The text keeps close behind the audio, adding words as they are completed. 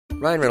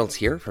Ryan Reynolds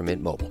here from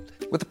Mint Mobile.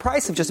 With the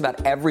price of just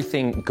about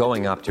everything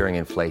going up during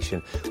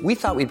inflation, we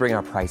thought we'd bring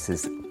our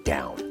prices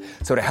down.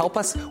 So to help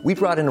us, we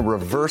brought in a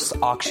reverse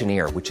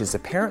auctioneer, which is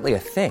apparently a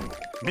thing.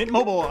 Mint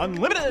Mobile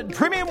Unlimited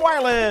Premium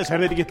Wireless. How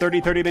to get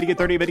 30, 30, bit to get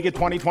 30, bit to get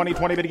 20, 20,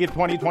 20, bit to get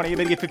 20, 20,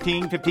 bit to get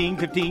 15, 15,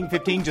 15,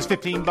 15, just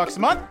 $15 a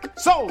month?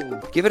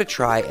 Sold! Give it a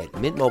try at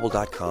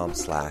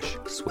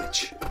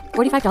mintmobile.com/switch.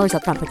 $45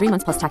 up front for 3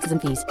 months plus taxes and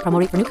fees. Promo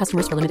rate for new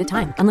customers for limited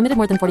time. Unlimited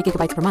more than 40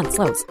 gigabytes per month.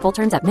 Slows full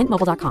terms at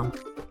mintmobile.com.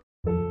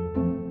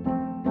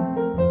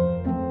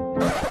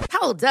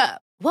 Hold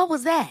up. What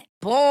was that?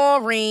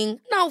 Boring.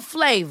 No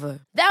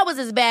flavor. That was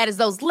as bad as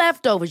those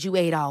leftovers you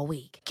ate all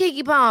week.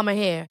 Keke Palmer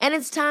here, and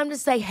it's time to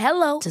say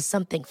hello to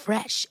something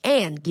fresh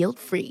and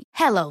guilt-free.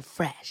 Hello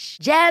Fresh.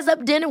 Jazz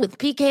up dinner with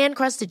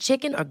pecan-crusted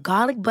chicken or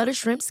garlic butter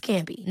shrimp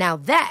scampi. Now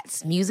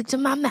that's music to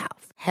my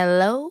mouth.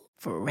 Hello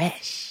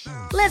Fresh.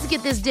 Let's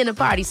get this dinner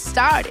party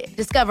started.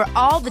 Discover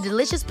all the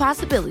delicious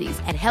possibilities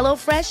at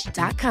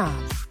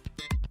hellofresh.com.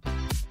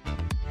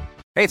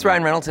 Hey, it's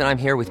Ryan Reynolds, and I'm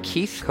here with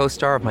Keith,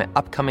 co-star of my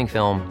upcoming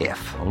film,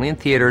 If, only in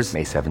theaters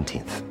May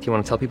 17th. Do you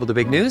want to tell people the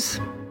big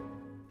news?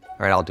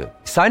 All right, I'll do it.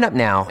 Sign up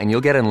now and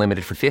you'll get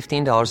unlimited for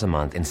 $15 a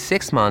month and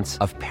 6 months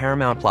of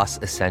Paramount Plus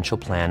Essential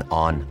Plan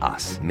on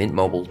us.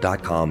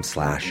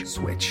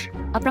 mintmobile.com/switch.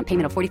 Upfront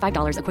payment of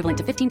 $45 equivalent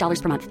to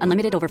 $15 per month.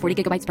 Unlimited over 40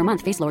 gigabytes per month.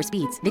 Face lower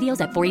speeds.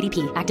 Videos at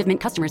 480p. Active Mint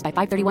customers by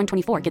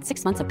 531.24 get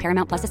 6 months of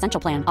Paramount Plus Essential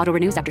Plan. Auto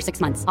renews after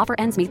 6 months. Offer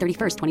ends May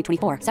 31st,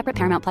 2024. Separate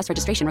Paramount Plus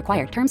registration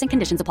required. Terms and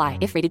conditions apply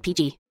if rated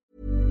PG.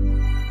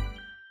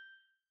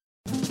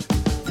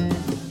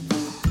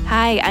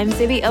 Hi, I'm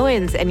Zibby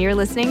Owens, and you're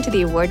listening to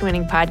the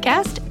award-winning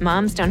podcast,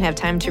 Moms Don't Have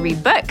Time to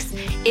Read Books.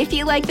 If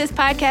you like this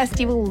podcast,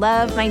 you will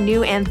love my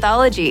new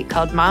anthology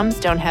called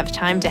Moms Don't Have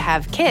Time to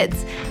Have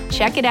Kids.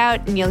 Check it out,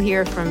 and you'll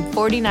hear from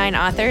 49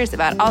 authors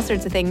about all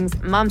sorts of things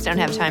moms don't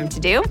have time to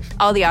do.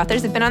 All the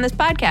authors have been on this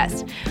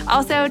podcast.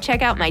 Also,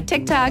 check out my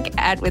TikTok,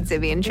 @with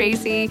Zibby and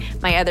Tracy,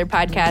 my other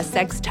podcast,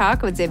 Sex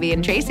Talk with Zibby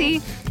and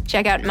Tracy.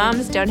 Check out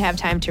Moms Don't Have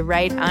Time to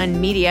Write on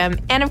Medium.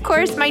 And of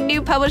course, my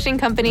new publishing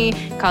company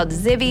called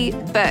Zibby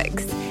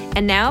Books.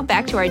 And now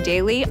back to our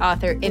daily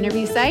author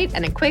interview site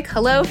and a quick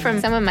hello from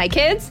some of my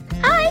kids.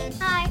 Hi.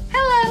 Hi.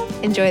 Hello.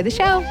 Enjoy the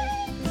show.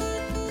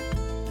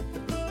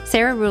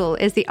 Sarah Ruhl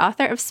is the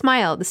author of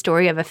Smile, The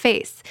Story of a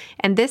Face.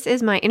 And this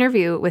is my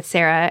interview with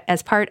Sarah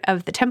as part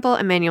of the Temple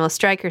Emmanuel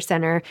Stryker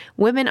Center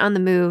Women on the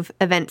Move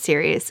event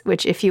series,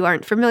 which if you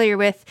aren't familiar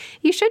with,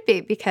 you should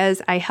be,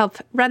 because I help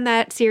run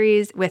that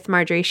series with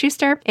Marjorie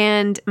Schuster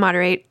and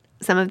moderate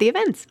some of the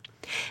events.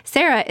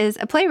 Sarah is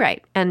a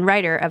playwright and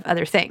writer of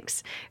other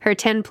things. Her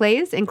 10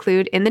 plays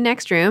include In the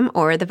Next Room,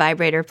 or The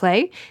Vibrator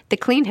Play, The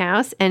Clean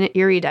House, and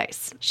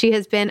Eurydice. She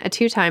has been a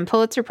 2-time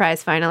Pulitzer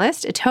Prize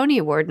finalist, a Tony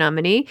Award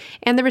nominee,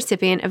 and the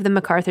recipient of the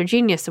MacArthur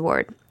Genius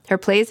Award. Her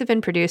plays have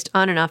been produced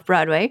on and off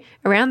Broadway,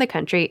 around the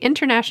country,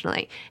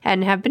 internationally,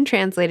 and have been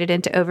translated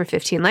into over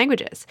 15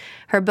 languages.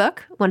 Her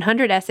book,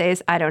 100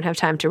 Essays I Don't Have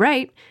Time to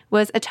Write,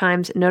 was a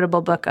Times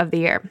Notable Book of the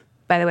Year.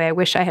 By the way, I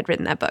wish I had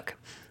written that book.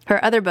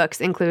 Her other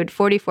books include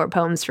 44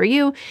 Poems for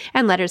You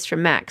and Letters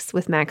from Max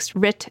with Max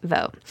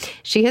Ritvo.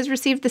 She has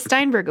received the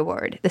Steinberg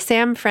Award, the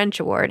Sam French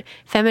Award,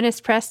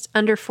 Feminist Press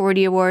Under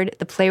 40 Award,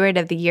 the Playwright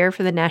of the Year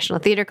for the National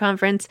Theater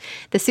Conference,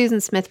 the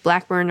Susan Smith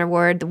Blackburn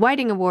Award, the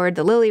Whiting Award,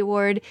 the Lilly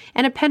Award,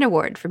 and a PEN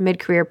Award for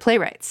Mid-Career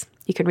Playwrights.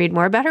 You can read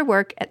more about her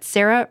work at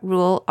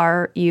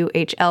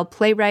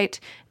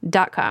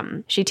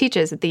sarahruhlplaywright.com. She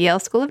teaches at the Yale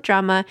School of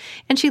Drama,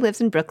 and she lives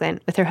in Brooklyn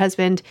with her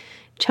husband,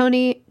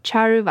 Tony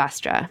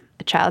Charuvastra,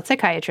 a child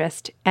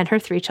psychiatrist, and her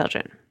 3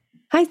 children.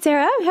 Hi,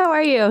 Sarah. How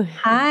are you?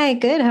 Hi,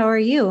 good. How are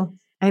you?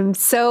 I'm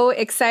so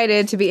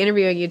excited to be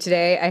interviewing you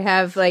today. I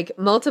have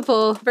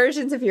multiple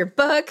versions of your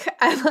book.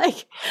 I'm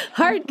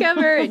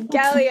hardcover and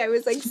galley. I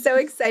was so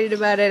excited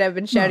about it. I've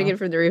been shouting it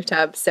from the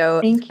rooftop.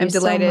 So I'm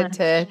delighted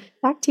to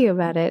talk to you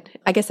about it.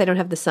 I guess I don't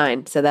have the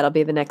sign, so that'll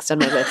be the next on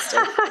my list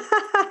of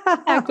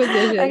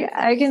acquisitions.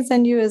 I can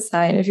send you a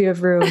sign if you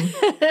have room.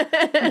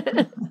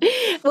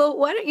 Well,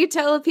 why don't you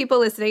tell people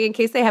listening, in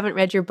case they haven't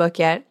read your book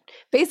yet,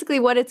 basically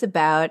what it's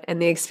about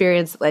and the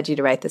experience that led you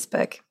to write this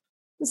book.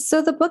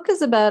 So the book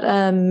is about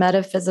a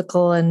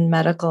metaphysical and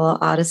medical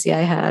odyssey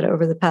I had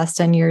over the past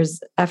 10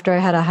 years after I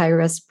had a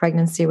high-risk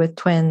pregnancy with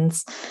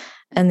twins,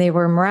 and they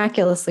were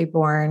miraculously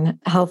born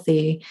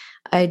healthy.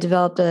 I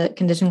developed a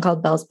condition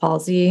called Bell's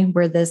palsy,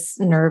 where this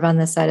nerve on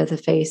this side of the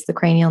face, the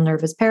cranial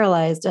nerve, is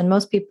paralyzed, and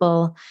most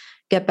people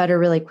get better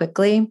really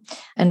quickly.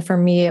 And for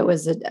me, it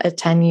was a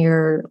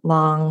 10-year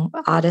long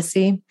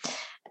odyssey.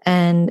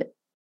 And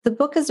the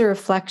book is a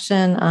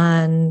reflection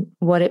on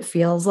what it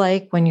feels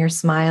like when your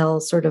smile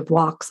sort of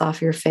walks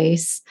off your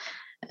face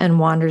and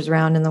wanders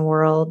around in the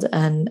world.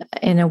 And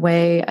in a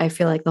way, I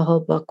feel like the whole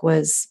book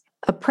was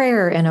a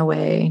prayer in a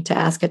way to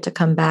ask it to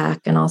come back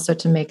and also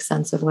to make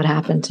sense of what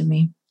happened to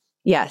me.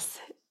 Yes.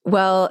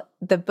 Well,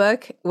 the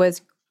book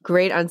was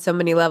great on so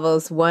many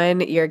levels.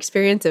 One, your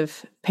experience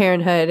of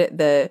parenthood,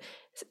 the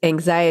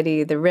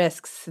anxiety, the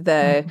risks,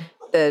 the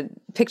the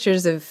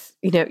pictures of,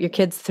 your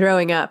kids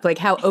throwing up, like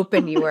how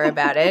open you were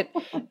about it.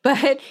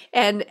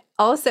 And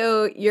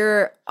also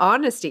your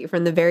honesty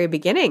from the very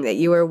beginning that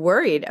you were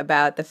worried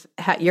about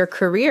your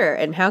career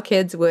and how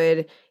kids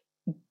would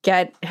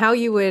how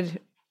you would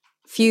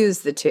fuse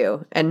the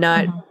two and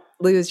not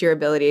lose your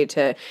ability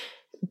to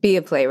be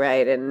a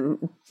playwright and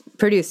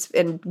produce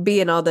and be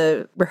in all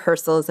the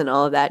rehearsals and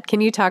all of that.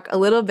 Can you talk a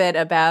little bit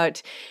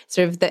about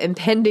sort of the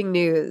impending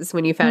news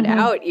when you found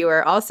out you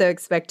were also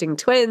expecting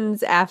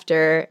twins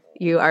after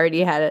you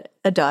already had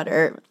a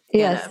daughter?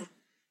 Yes.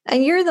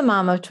 And you're the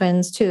mom of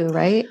twins too,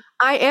 right?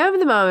 I am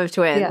the mom of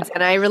twins,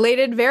 and I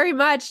related very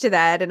much to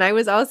that. And I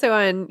was also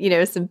on,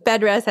 some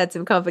bed rest, had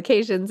some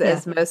complications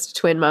as most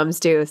twin moms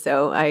do.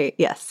 So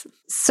yes.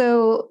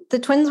 So the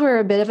twins were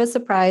a bit of a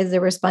surprise. They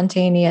were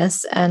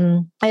spontaneous.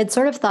 And I had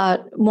sort of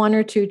thought 1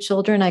 or 2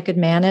 children I could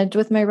manage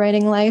with my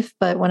writing life.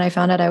 But when I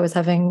found out I was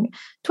having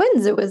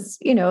twins, it was,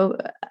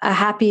 a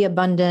happy,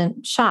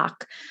 abundant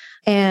shock.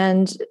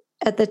 And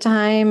at the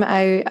time,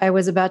 I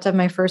was about to have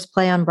my first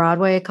play on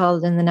Broadway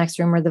called In the Next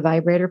Room or the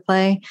Vibrator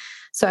play.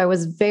 So I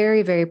was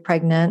very, very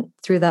pregnant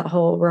through that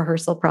whole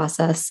rehearsal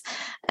process.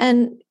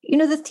 And,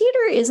 the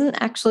theater isn't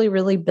actually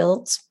really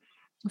built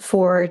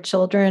for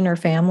children or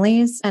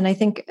families. And I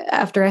think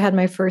after I had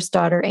my first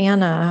daughter,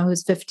 Anna,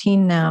 who's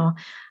 15 now,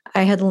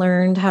 I had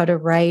learned how to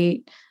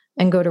write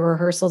and go to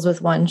rehearsals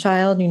with one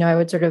child. I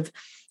would sort of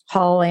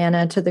haul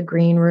Anna to the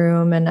green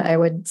room and I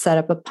would set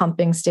up a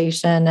pumping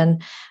station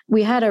and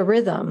we had a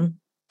rhythm.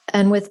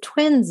 And with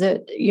twins,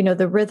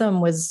 the rhythm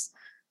was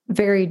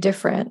very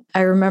different.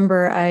 I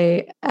remember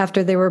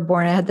after they were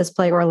born, I had this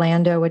play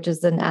Orlando, which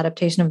is an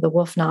adaptation of the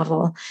Woolf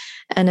novel.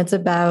 And it's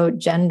about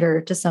gender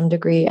to some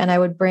degree. And I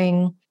would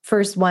bring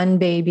first one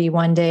baby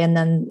one day and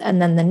then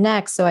the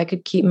next, so I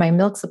could keep my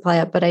milk supply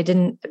up. But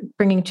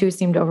bringing 2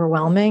 seemed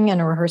overwhelming in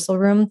a rehearsal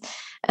room.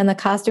 And the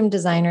costume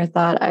designer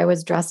thought I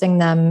was dressing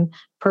them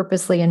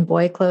purposely in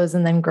boy clothes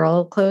and then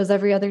girl clothes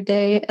every other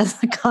day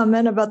as a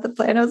comment about the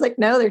play. And I was like,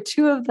 no, there are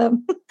 2 of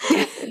them.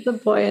 It's a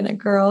boy and a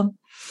girl.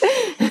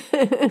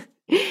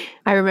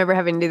 I remember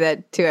having to do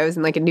that too. I was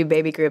in like a new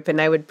baby group and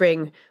I would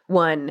bring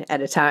one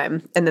at a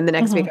time. And then the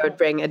next week I would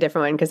bring a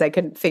different one because I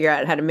couldn't figure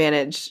out how to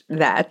manage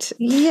that.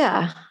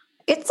 Yeah.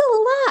 It's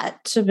a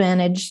lot to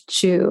manage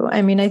too.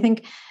 I mean, I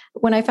think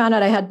when I found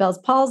out I had Bell's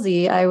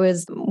palsy, I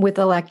was with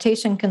a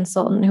lactation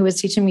consultant who was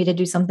teaching me to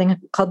do something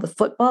called the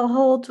football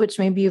hold, which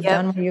maybe you've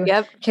done where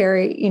you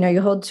carry,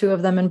 you hold 2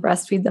 of them and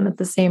breastfeed them at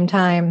the same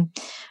time,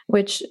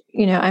 which,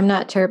 I'm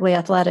not terribly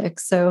athletic.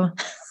 So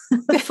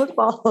the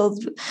football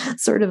hold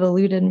sort of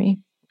eluded me.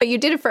 But you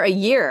did it for a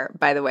year,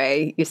 by the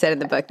way, you said in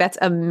the book. That's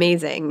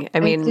amazing. I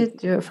mean, did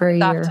do it for a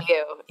year. To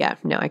you. Yeah,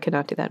 no, I could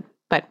not do that.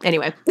 But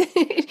anyway.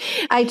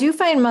 I do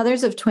find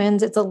mothers of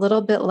twins, it's a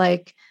little bit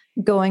like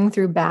going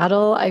through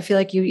battle. I feel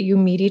like you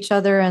meet each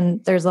other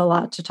and there's a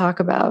lot to talk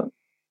about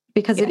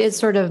because it is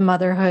sort of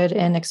motherhood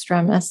in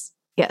extremis.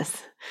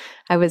 Yes.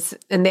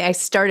 I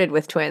started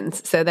with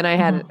twins. So then I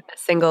had a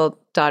single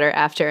daughter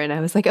after, and I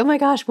was like, oh my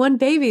gosh, one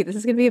baby. This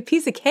is going to be a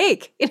piece of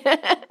cake.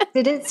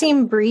 Did it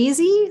seem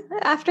breezy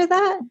after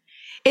that?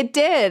 It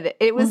did.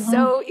 It was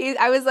so easy.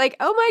 I was like,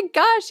 oh my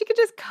gosh, she could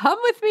just come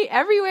with me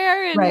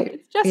everywhere. And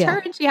it's just her.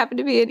 And she happened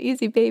to be an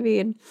easy baby.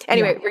 And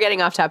anyway, we're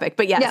getting off topic,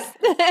 but yes. Yeah.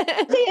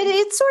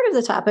 It's sort of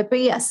the topic, but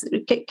yes,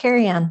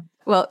 carry on.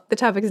 Well, the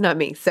topic is not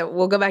me, so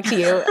we'll go back to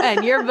you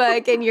and your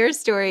book and your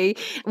story.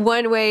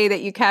 One way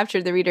that you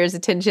captured the reader's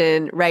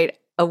attention right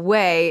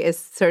away is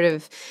sort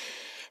of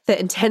the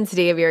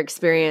intensity of your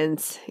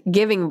experience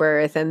giving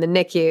birth and the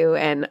NICU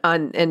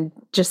and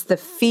just the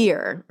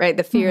fear, right?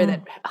 The fear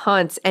that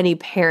haunts any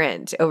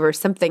parent over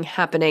something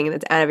happening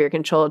that's out of your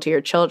control to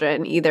your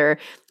children, either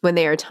when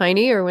they are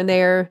tiny or when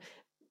they are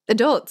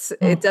adults.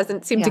 It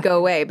doesn't seem to go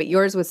away, but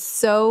yours was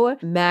so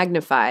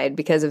magnified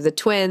because of the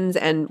twins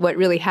and what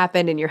really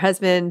happened and your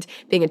husband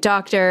being a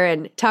doctor.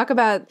 And talk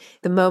about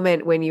the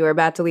moment when you were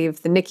about to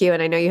leave the NICU.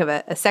 And I know you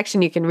have a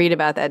section you can read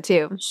about that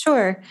too.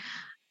 Sure.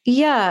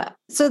 Yeah.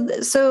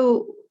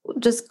 So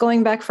just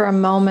going back for a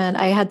moment,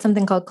 I had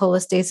something called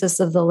cholestasis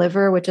of the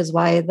liver, which is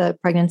why the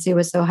pregnancy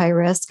was so high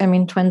risk. I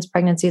mean, twins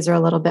pregnancies are a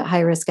little bit high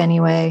risk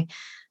anyway.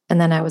 And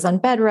then I was on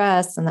bed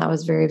rest and that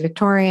was very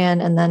Victorian.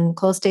 And then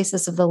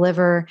cholestasis of the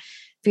liver,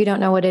 if you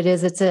don't know what it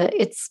is,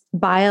 it's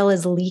bile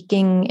is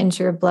leaking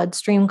into your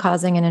bloodstream,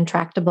 causing an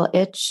intractable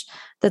itch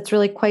that's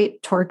really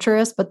quite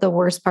torturous. But the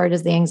worst part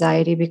is the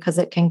anxiety because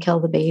it can kill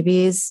the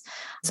babies.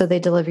 So they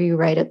deliver you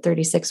right at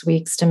 36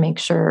 weeks to make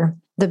sure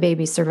the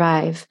babies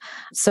survive.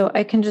 So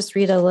I can just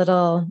read a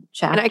little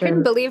chapter. And I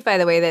couldn't believe, by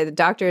the way, that the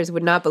doctors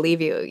would not believe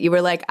you. You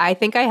were like, I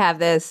think I have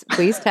this.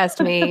 Please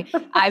test me.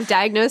 I've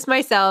diagnosed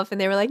myself.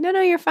 And they were like, no,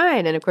 you're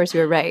fine. And of course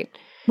you were right.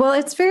 Well,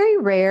 it's very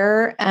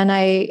rare. And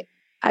I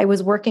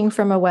was working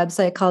from a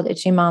website called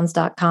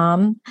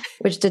itchymoms.com,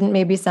 which didn't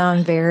maybe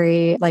sound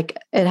very like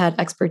it had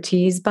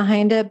expertise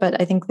behind it,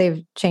 but I think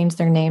they've changed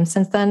their name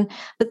since then.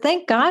 But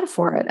thank God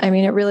for it. I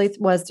mean, it really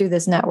was through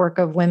this network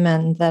of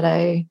women that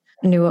I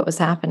knew what was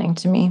happening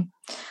to me.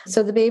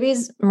 So the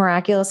babies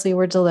miraculously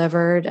were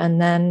delivered. And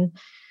then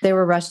They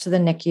were rushed to the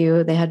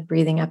NICU. They had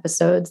breathing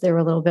episodes. They were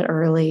a little bit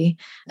early.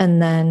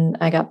 And then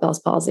I got Bell's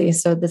palsy.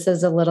 So this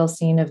is a little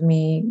scene of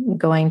me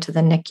going to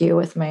the NICU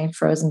with my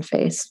frozen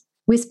face.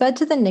 We sped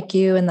to the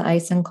NICU in the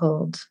ice and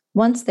cold.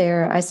 Once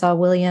there, I saw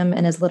William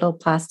in his little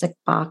plastic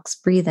box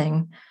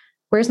breathing.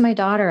 "Where's my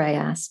daughter?" I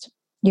asked.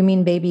 "You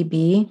mean baby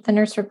B?" the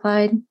nurse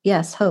replied.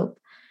 "Yes, Hope.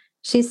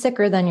 She's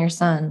sicker than your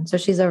son, so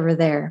she's over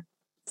there."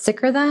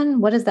 "Sicker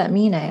than? What does that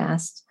mean?" I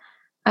asked.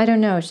 "I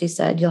don't know," she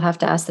said. "You'll have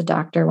to ask the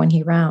doctor when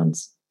he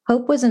rounds."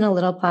 Hope was in a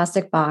little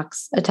plastic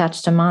box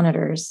attached to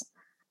monitors.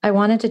 I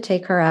wanted to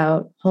take her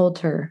out, hold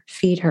her,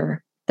 feed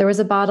her. There was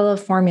a bottle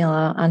of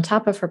formula on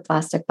top of her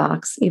plastic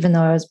box, even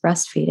though I was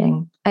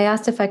breastfeeding. I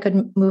asked if I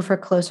could move her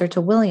closer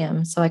to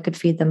William so I could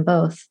feed them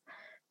both.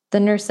 The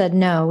nurse said,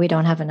 "No, we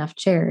don't have enough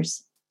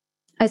chairs."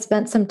 I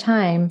spent some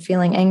time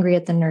feeling angry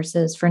at the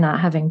nurses for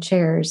not having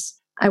chairs.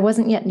 I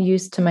wasn't yet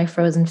used to my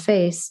frozen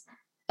face,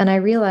 and I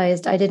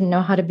realized I didn't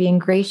know how to be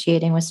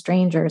ingratiating with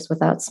strangers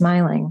without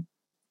smiling.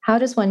 How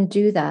does one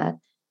do that,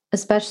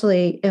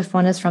 especially if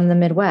one is from the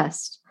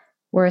Midwest,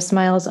 where a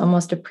smile is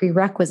almost a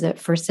prerequisite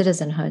for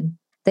citizenhood?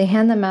 They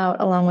hand them out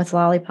along with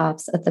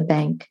lollipops at the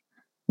bank.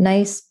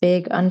 Nice,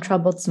 big,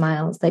 untroubled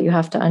smiles that you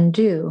have to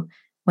undo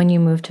when you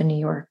move to New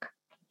York.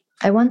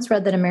 I once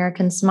read that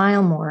Americans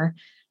smile more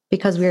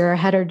because we are a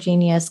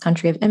heterogeneous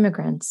country of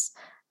immigrants,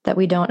 that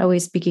we don't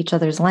always speak each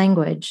other's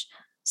language,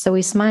 so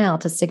we smile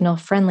to signal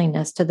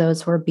friendliness to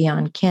those who are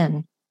beyond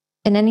kin.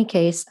 In any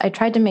case, I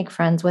tried to make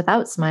friends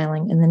without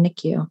smiling in the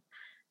NICU.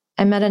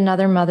 I met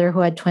another mother who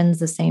had twins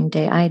the same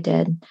day I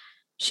did.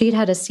 She'd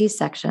had a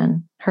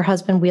C-section. Her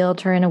husband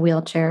wheeled her in a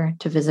wheelchair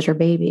to visit her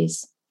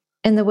babies.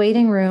 In the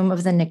waiting room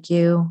of the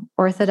NICU,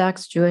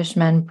 Orthodox Jewish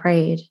men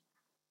prayed.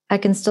 I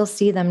can still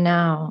see them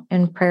now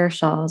in prayer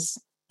shawls,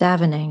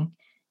 davening.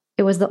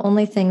 It was the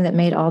only thing that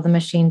made all the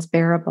machines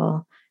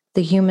bearable,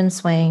 the human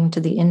swaying to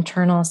the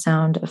internal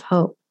sound of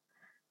hope.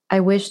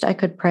 I wished I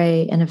could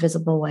pray in a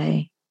visible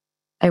way.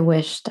 I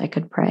wished I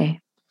could pray.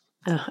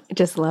 Oh, I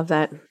just love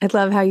that. I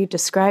love how you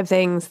describe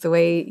things, the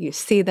way you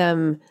see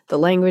them, the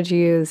language you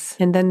use,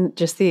 and then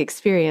just the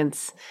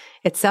experience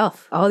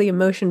itself, all the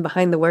emotion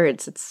behind the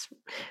words. It's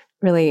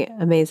really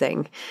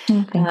amazing.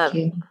 Thank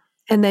you.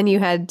 And then you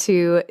had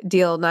to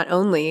deal not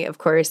only, of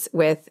course,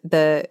 with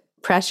the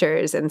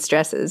pressures and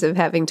stresses of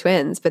having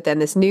twins, but then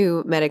this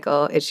new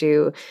medical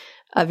issue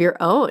of your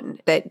own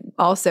that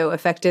also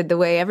affected the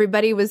way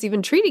everybody was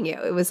even treating you.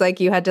 It was like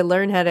you had to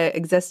learn how to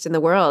exist in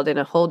the world in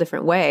a whole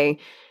different way,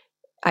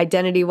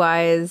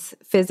 identity-wise,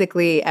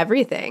 physically,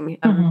 everything.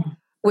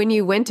 When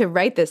you went to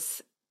write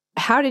this,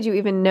 how did you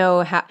even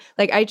know how?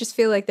 Like, I just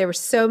feel like there was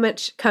so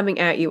much coming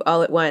at you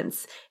all at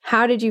once.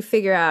 How did you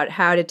figure out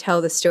how to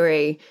tell the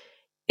story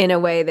in a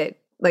way that,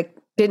 like,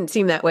 didn't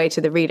seem that way to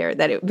the reader,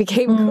 that it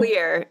became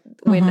clear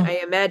when I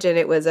imagine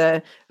it was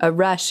a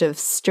rush of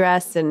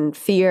stress and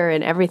fear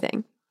and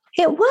everything?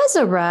 It was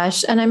a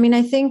rush. And I mean,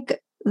 I think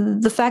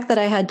the fact that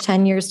I had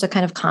 10 years to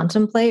kind of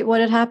contemplate what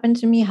had happened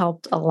to me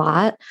helped a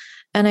lot.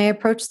 And I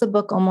approached the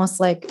book almost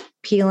like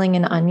peeling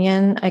an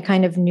onion. I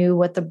kind of knew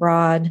what the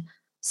broad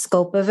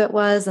scope of it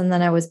was. And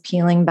then I was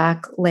peeling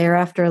back layer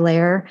after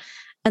layer.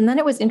 And then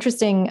it was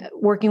interesting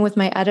working with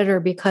my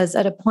editor because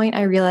at a point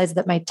I realized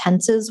that my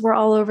tenses were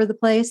all over the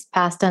place,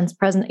 past tense,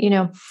 present,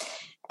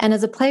 and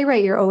as a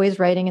playwright, you're always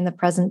writing in the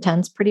present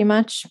tense pretty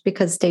much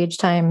because stage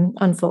time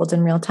unfolds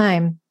in real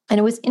time. And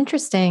it was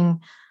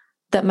interesting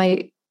that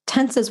my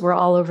tenses were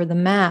all over the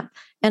map.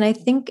 And I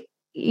think,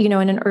 in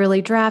an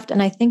early draft,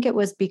 and I think it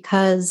was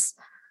because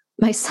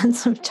my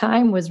sense of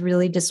time was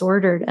really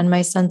disordered and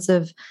my sense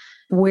of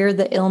where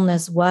the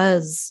illness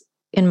was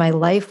in my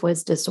life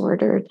was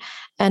disordered.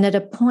 And at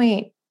a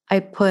point, I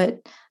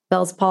put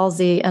Bell's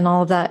palsy and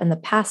all of that in the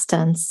past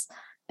tense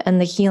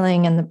and the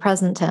healing in the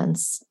present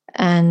tense.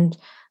 And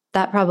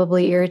that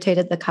probably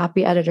irritated the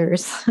copy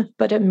editors,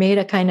 but it made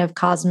a kind of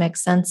cosmic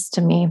sense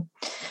to me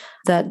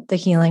that the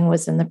healing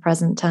was in the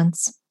present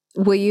tense.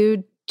 Will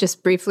you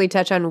just briefly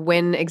touch on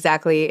when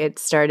exactly it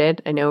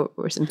started? I know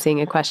I'm seeing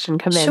a question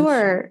come in.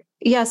 Sure.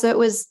 Yeah. So it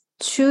was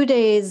 2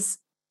 days,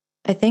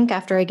 I think,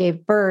 after I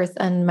gave birth,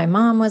 and my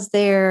mom was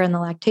there and the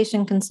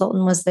lactation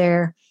consultant was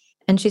there.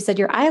 And she said,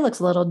 "Your eye looks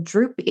a little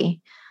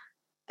droopy."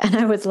 And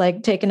I was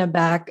like taken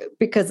aback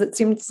because it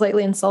seemed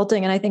slightly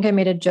insulting. And I think I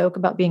made a joke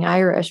about being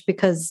Irish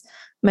because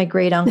my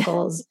great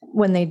uncles,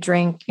 when they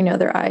drink,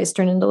 their eyes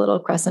turn into little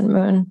crescent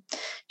moon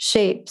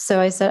shapes. So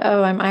I said,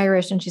 "Oh, I'm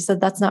Irish." And she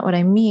said, "That's not what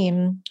I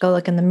mean. Go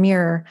look in the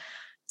mirror."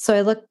 So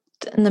I looked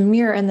in the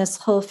mirror and this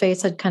whole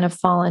face had kind of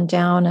fallen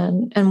down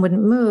and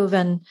wouldn't move.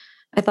 And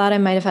I thought I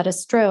might have had a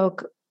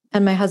stroke.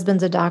 And my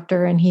husband's a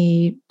doctor and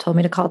he told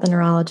me to call the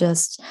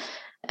neurologist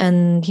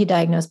and he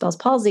diagnosed Bell's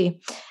palsy.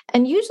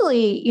 And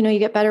usually, you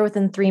get better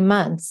within 3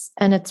 months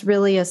and it's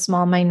really a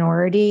small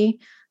minority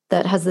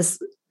that has this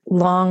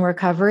long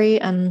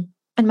recovery. And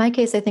in my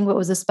case, I think what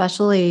was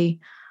especially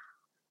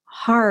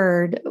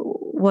hard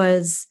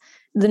was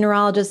the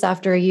neurologist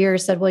after a year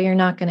said, well, you're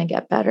not going to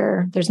get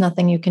better. There's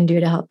nothing you can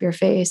do to help your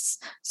face.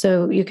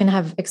 So you can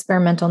have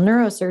experimental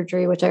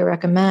neurosurgery, which I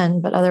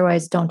recommend, but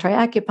otherwise don't try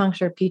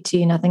acupuncture,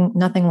 PT,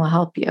 nothing will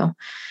help you.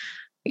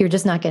 You're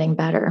just not getting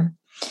better.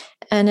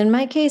 And in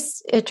my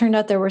case, it turned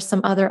out there were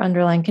some other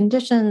underlying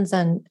conditions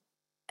and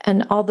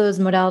all those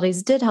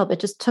modalities did help. It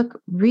just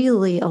took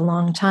really a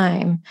long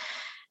time.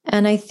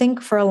 And I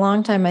think for a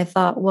long time, I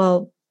thought,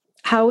 well,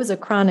 how is a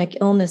chronic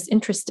illness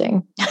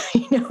interesting?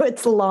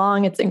 It's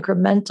long, it's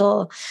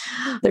incremental.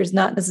 There's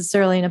not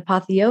necessarily an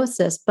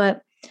apotheosis,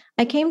 but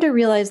I came to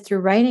realize through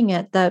writing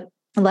it that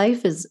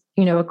life is,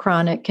 a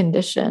chronic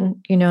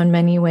condition, in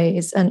many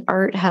ways, and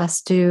art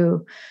has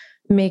to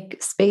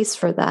make space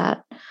for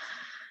that.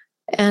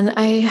 And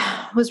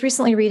I was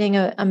recently reading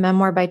a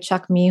memoir by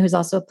Chuck Mee, who's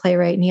also a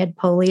playwright, and he had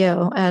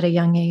polio at a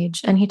young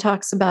age. And he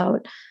talks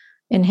about,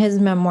 in his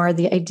memoir,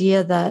 the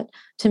idea that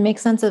to make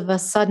sense of a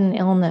sudden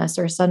illness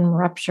or sudden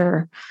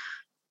rupture,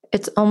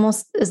 it's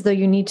almost as though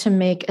you need to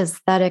make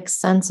aesthetic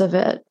sense of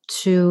it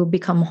to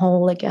become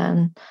whole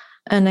again.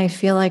 And I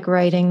feel like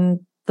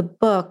writing the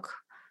book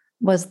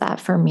was that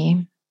for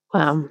me.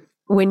 Wow.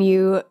 When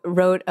you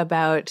wrote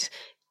about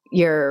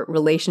your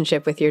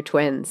relationship with your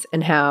twins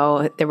and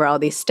how there were all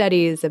these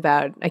studies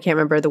about, I can't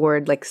remember the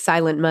word, like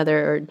silent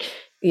mother or,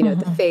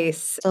 the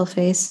face. Still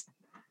face.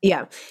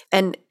 Yeah.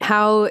 And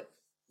how,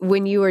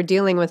 when you were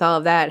dealing with all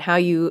of that, how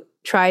you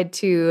tried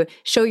to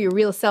show your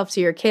real self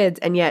to your kids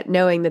and yet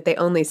knowing that they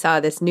only saw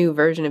this new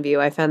version of you.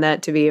 I found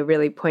that to be a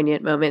really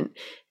poignant moment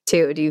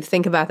too. Do you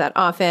think about that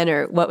often,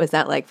 or what was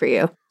that like for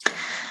you?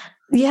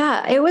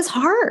 Yeah, it was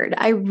hard.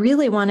 I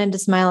really wanted to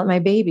smile at my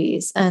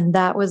babies. And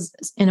that was,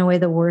 in a way,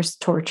 the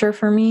worst torture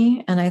for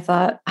me. And I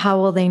thought, how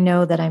will they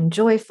know that I'm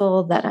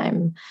joyful, that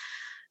I'm,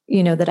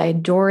 that I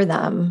adore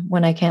them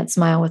when I can't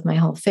smile with my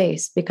whole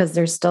face, because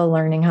they're still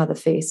learning how the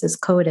face is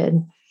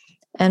coded.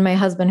 And my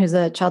husband, who's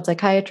a child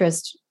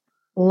psychiatrist,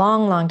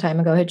 long time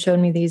ago, had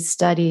shown me these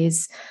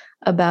studies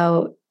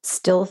about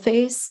still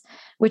face,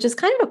 which is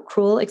kind of a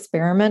cruel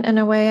experiment in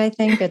a way. I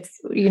think it's,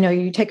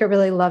 you take a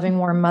really loving,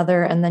 warm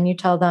mother and then you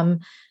tell them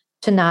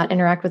to not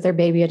interact with their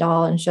baby at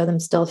all and show them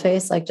still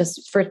face, like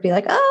just for it to be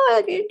like,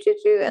 oh,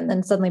 and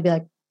then suddenly be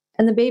like,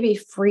 and the baby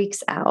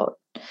freaks out.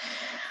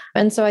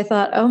 And so I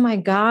thought, oh my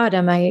God,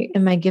 am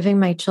I giving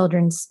my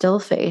children still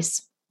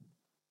face?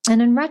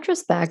 And in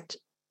retrospect,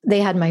 they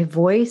had my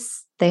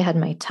voice, they had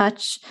my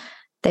touch,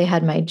 they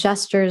had my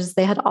gestures,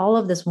 they had all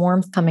of this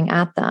warmth coming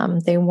at them.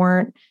 They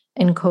weren't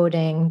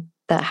encoding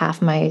that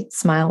half my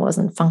smile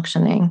wasn't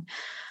functioning.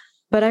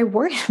 But I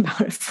worried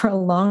about it for a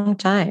long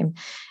time.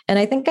 And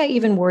I think I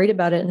even worried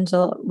about it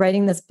until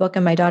writing this book,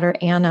 and my daughter,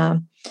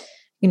 Anna,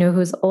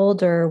 who's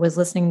older, was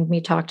listening to me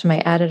talk to my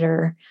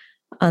editor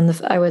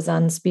I was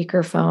on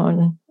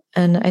speakerphone.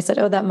 And I said,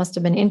 oh, that must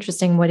have been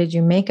interesting. What did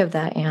you make of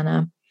that,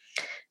 Anna?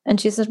 And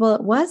she said, well,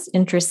 it was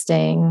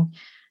interesting.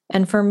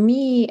 And for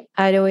me,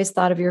 I'd always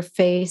thought of your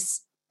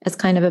face as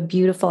kind of a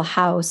beautiful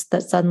house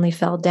that suddenly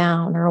fell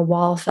down, or a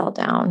wall fell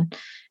down.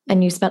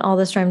 And you spent all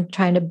this time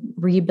trying to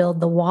rebuild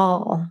the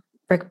wall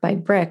brick by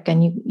brick,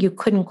 and you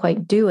couldn't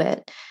quite do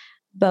it.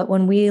 But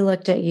when we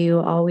looked at you,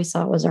 all we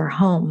saw was our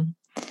home.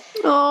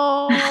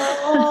 Oh.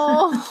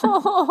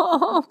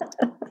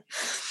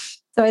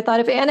 So I thought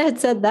if Anna had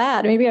said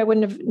that, maybe I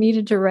wouldn't have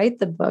needed to write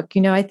the book.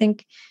 I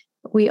think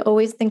we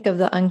always think of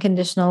the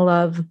unconditional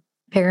love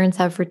parents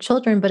have for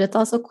children, but it's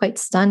also quite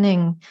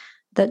stunning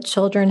that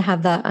children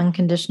have that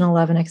unconditional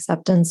love and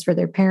acceptance for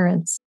their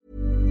parents.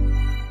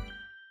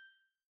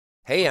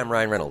 Hey, I'm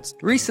Ryan Reynolds.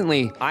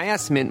 Recently, I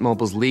asked Mint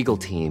Mobile's legal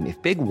team if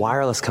big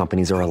wireless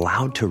companies are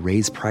allowed to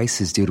raise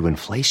prices due to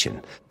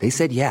inflation. They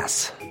said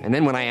yes. And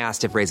then when I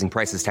asked if raising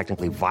prices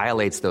technically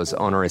violates those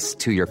onerous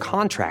 2-year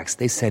contracts,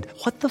 they said,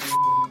 what the f***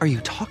 are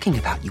you talking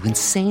about, you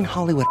insane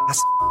Hollywood ass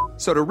f-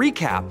 So to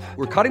recap,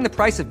 we're cutting the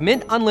price of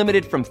Mint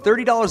Unlimited from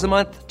 $30 a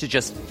month to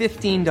just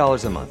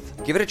 $15 a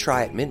month. Give it a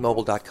try at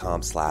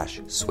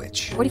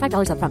mintmobile.com/switch.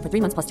 $45 up front for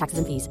 3 months plus taxes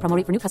and fees. Promo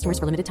rate for new customers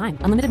for limited time.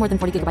 Unlimited more than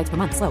 40 gigabytes per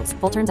month. Slows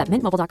full terms at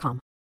mintmobile.com.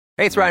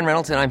 Hey, it's Ryan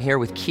Reynolds, and I'm here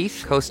with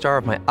Keith, co-star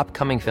of my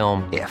upcoming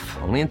film, If,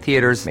 only in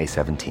theaters May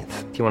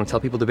 17th. Do you want to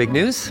tell people the big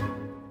news?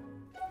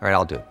 All right,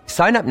 I'll do it.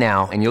 Sign up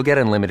now and you'll get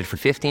unlimited for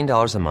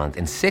 $15 a month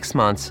and 6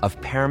 months of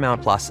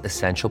Paramount Plus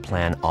Essential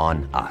Plan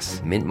on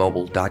us.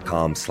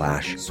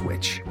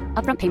 mintmobile.com/switch.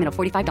 Upfront payment of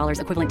 $45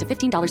 equivalent to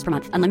 $15 per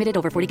month. Unlimited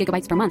over 40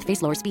 gigabytes per month.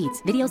 Face lower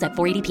speeds. Videos at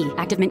 480p.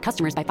 Active Mint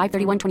customers by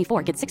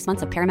 531.24 get 6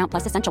 months of Paramount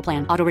Plus Essential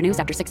Plan. Auto renews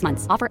after 6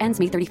 months. Offer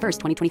ends May 31st,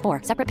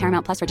 2024. Separate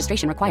Paramount Plus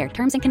registration required.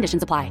 Terms and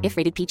conditions apply if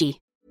rated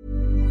PG.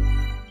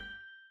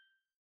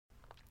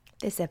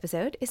 This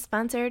episode is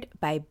sponsored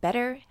by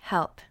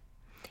BetterHelp.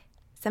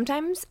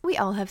 Sometimes we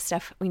all have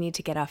stuff we need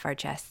to get off our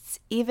chests.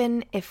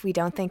 Even if we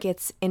don't think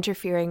it's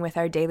interfering with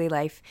our daily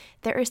life,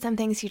 there are some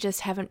things you just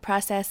haven't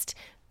processed,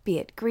 be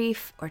it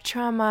grief or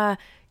trauma,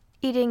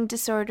 eating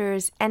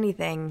disorders,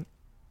 anything.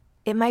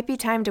 It might be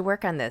time to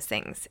work on those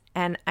things,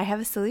 and I have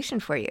a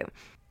solution for you.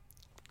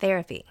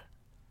 Therapy.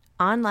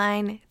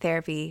 Online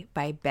therapy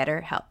by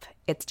BetterHelp.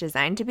 It's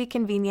designed to be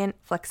convenient,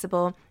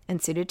 flexible,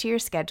 and suited to your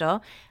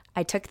schedule.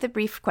 I took the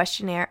brief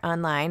questionnaire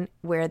online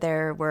where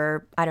there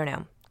were,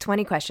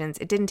 20 questions.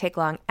 It didn't take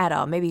long at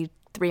all, maybe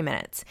 3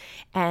 minutes.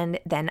 And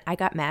then I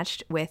got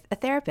matched with a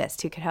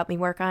therapist who could help me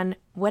work on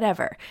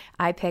whatever.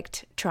 I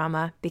picked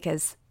trauma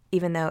because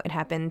even though it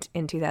happened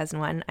in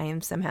 2001, I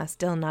am somehow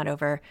still not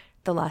over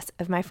the loss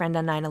of my friend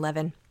on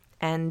 9/11.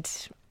 And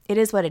it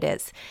is what it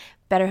is.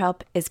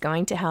 BetterHelp is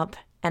going to help.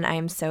 And I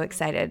am so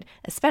excited,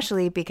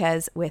 especially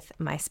because with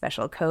my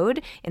special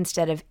code,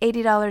 instead of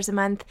 $80 a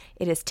month,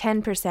 it is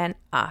 10%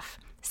 off,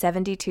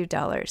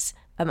 $72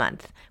 a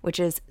month, which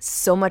is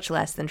so much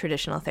less than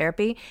traditional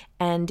therapy.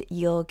 And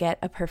you'll get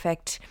a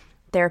perfect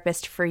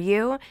therapist for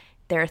you.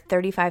 There are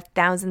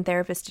 35,000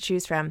 therapists to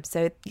choose from,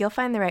 so you'll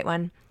find the right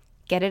one.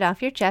 Get it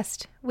off your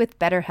chest with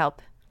BetterHelp.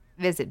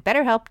 Visit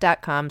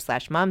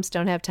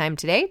betterhelp.com/momsdon'thavetime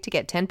today to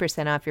get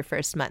 10% off your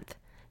first month.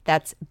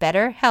 That's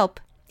BetterHelp,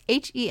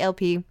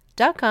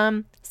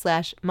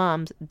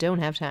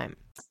 HELP.com/momsdon'thavetime.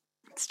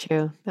 It's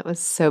true. That was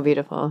so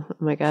beautiful. Oh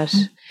my gosh.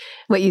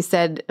 What you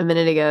said a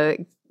minute ago,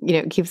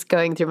 keeps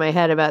going through my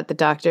head about the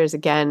doctors,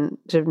 again,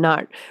 sort of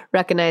not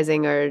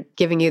recognizing or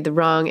giving you the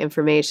wrong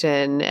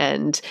information.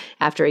 And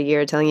after a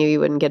year telling you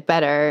wouldn't get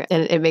better.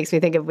 And it makes me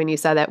think of when you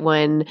saw that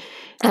one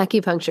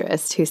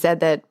acupuncturist who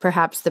said that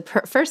perhaps the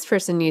first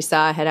person you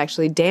saw had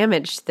actually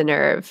damaged the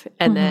nerve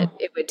and that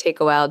it would take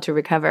a while to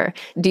recover.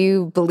 Do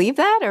you believe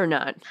that or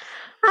not?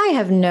 I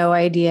have no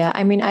idea.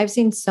 I mean, I've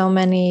seen so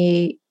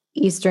many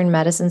Eastern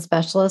medicine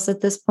specialists at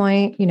this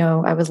point.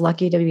 I was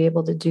lucky to be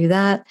able to do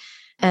that.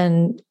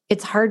 And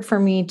it's hard for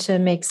me to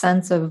make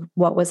sense of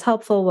what was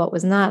helpful, what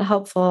was not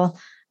helpful.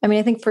 I mean,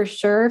 I think for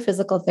sure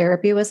physical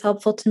therapy was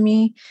helpful to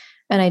me.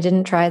 And I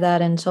didn't try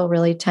that until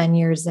really 10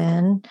 years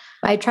in.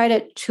 I tried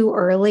it too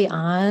early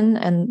on.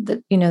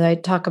 And, I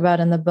talk about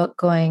in the book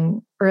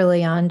going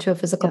early on to a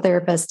physical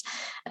therapist.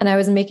 And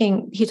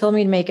he told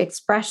me to make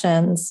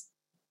expressions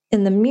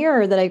in the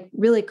mirror that I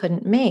really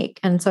couldn't make.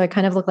 And so I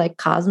kind of looked like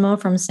Cosmo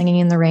from Singing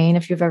in the Rain,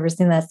 if you've ever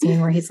seen that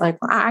scene where he's like,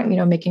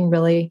 making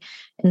really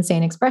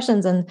insane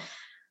expressions. And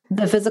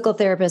the physical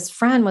therapist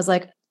friend was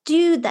like,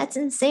 dude, that's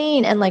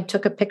insane. And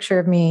took a picture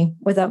of me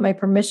without my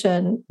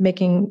permission,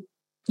 making,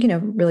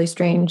 really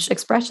strange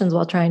expressions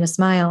while trying to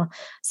smile.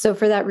 So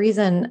for that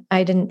reason,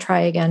 I didn't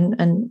try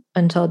again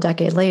until a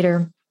decade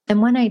later.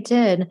 And when I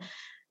did,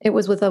 it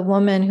was with a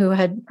woman who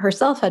had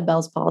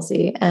Bell's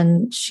palsy.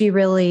 And she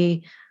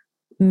really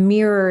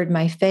mirrored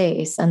my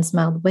face and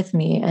smiled with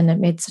me. And it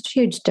made such a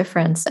huge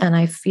difference. And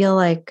I feel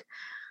like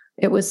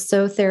it was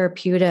so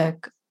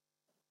therapeutic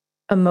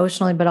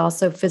emotionally, but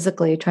also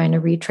physically, trying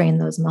to retrain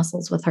those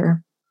muscles with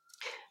her.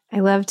 I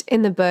loved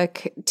in the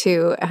book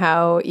too,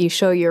 how you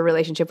show your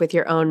relationship with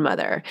your own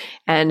mother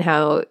and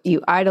how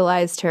you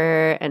idolized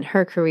her and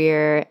her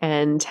career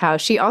and how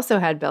she also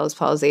had Bell's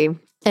palsy.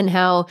 And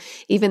how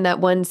even that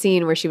one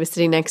scene where she was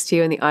sitting next to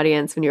you in the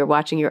audience when you were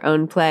watching your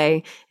own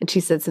play, and she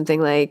said something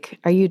like,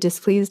 "Are you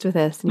displeased with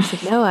this?" And you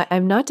said, "No,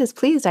 I'm not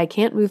displeased. I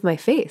can't move my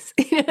face."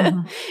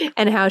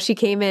 And how she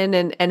came in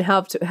and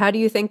helped. How do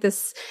you think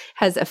this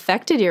has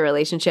affected your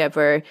relationship,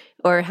 or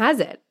has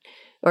it?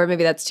 Or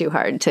maybe that's too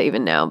hard to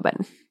even know, but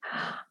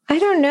I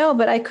don't know,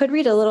 but I could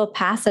read a little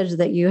passage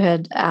that you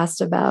had asked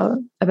about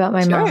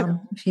my mom,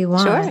 if you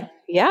want. Sure.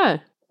 Yeah.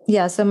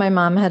 Yeah, so my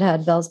mom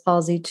had Bell's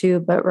palsy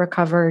too, but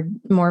recovered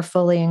more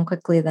fully and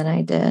quickly than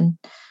I did.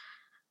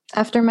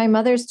 After my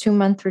mother's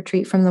 2-month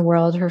retreat from the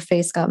world, her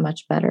face got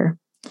much better.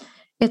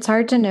 It's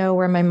hard to know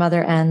where my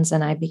mother ends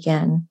and I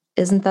begin.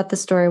 Isn't that the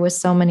story with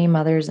so many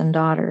mothers and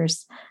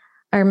daughters?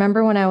 I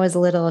remember when I was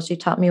little, she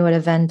taught me what a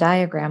Venn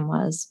diagram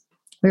was.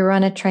 We were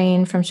on a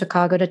train from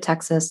Chicago to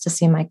Texas to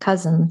see my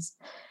cousins.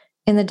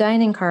 In the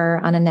dining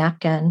car on a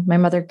napkin, my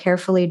mother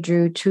carefully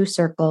drew 2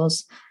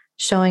 circles,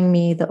 showing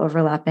me the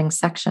overlapping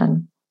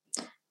section.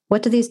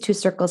 What do these 2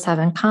 circles have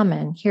in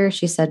common? Here,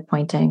 she said,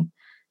 pointing.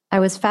 I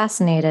was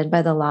fascinated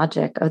by the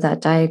logic of that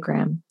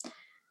diagram.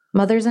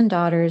 Mothers and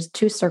daughters,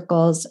 2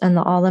 circles, and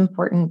the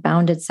all-important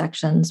bounded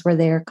sections where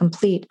they are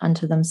complete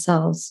unto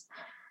themselves.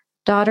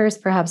 Daughters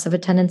perhaps have a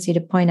tendency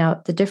to point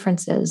out the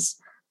differences,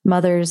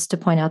 mothers to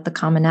point out the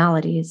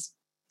commonalities.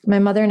 My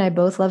mother and I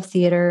both love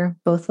theater,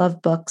 both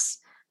love books,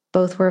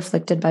 both were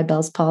afflicted by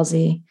Bell's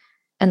palsy,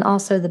 and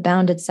also the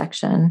bounded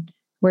section,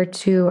 where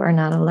 2 are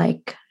not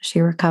alike. She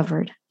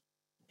recovered.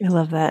 I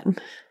love that.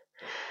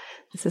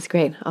 This is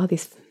great. All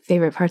these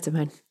favorite parts of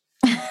mine.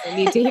 I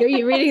need to hear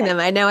you reading them.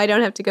 I know I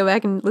don't have to go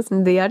back and listen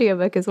to the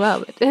audiobook as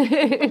well. But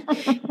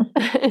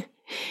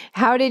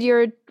how did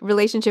your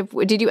relationship,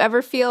 did you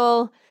ever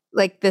feel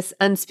like this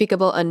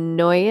unspeakable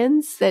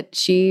annoyance that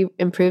she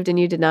improved and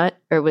you did not?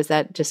 Or was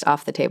that just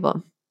off the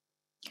table?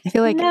 I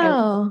feel like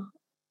No,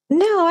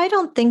 I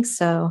don't think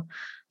so.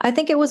 I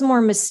think it was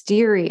more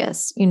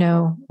mysterious.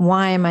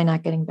 Why am I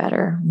not getting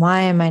better?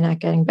 Why am I not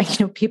getting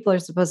better? People are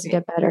supposed to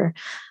get better.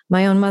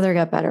 My own mother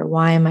got better.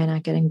 Why am I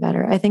not getting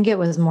better? I think it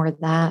was more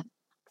that.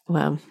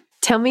 Wow.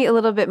 Tell me a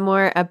little bit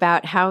more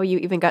about how you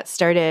even got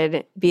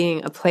started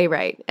being a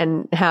playwright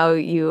and how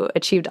you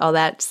achieved all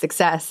that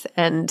success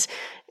and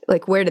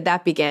Like, where did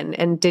that begin?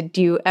 And did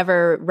you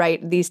ever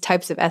write these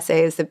types of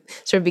essays that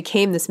sort of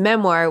became this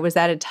memoir? Was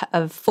that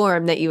a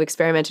form that you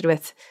experimented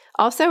with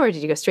also, or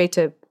did you go straight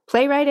to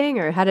playwriting,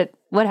 or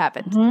what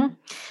happened? Mm-hmm.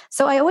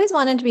 So I always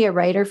wanted to be a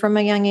writer from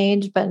a young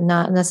age, but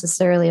not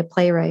necessarily a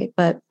playwright.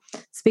 But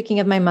speaking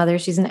of my mother,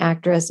 she's an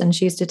actress, and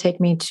she used to take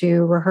me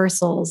to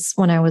rehearsals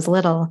when I was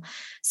little.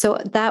 So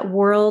that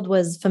world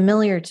was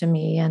familiar to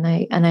me, and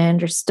I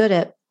understood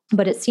it,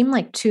 but it seemed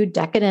like too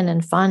decadent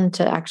and fun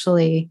to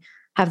actually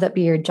have that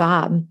be your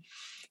job.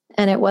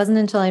 And it wasn't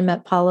until I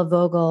met Paula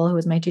Vogel, who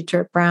was my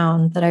teacher at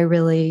Brown, that I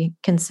really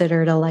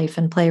considered a life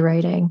in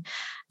playwriting.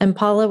 And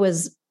Paula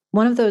was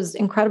one of those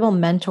incredible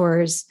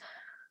mentors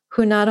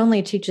who not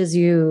only teaches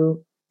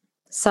you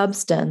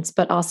substance,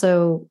 but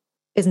also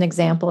is an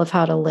example of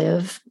how to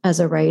live as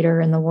a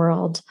writer in the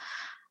world.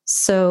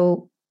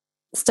 So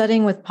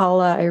studying with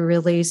Paula, I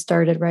really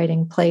started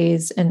writing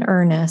plays in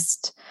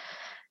earnest.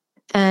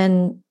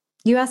 And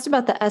you asked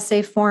about the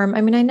essay form.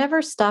 I mean, I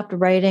never stopped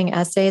writing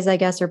essays, I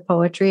guess, or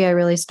poetry. I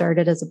really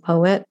started as a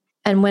poet.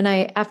 And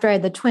after I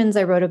had the twins,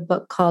 I wrote a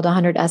book called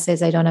 100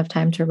 Essays I Don't Have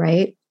Time to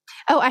Write.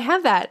 Oh, I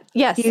have that.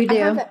 Yes. You do? I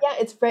have that. Yeah,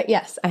 it's right.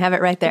 Yes, I have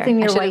it right there. It's in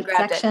your white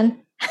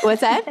section.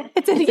 What's that?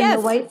 It's in the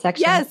white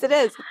section. Yes, it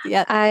is.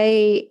 Yeah.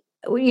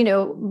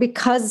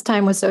 Because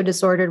time was so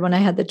disordered when I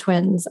had the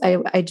twins,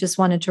 I just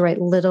wanted to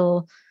write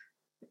little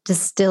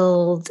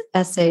distilled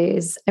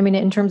essays. I mean,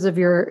 in terms of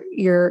your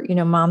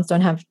moms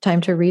don't have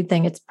time to read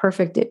thing, it's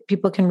perfect.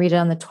 People can read it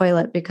on the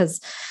toilet because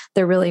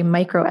they're really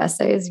micro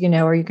essays,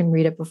 or you can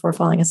read it before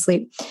falling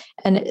asleep.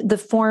 And the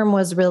form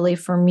was really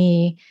for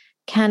me,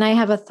 can I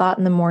have a thought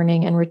in the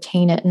morning and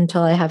retain it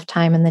until I have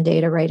time in the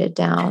day to write it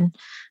down?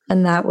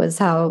 And that was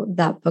how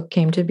that book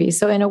came to be.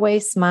 So in a way,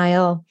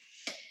 Smile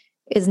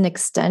is an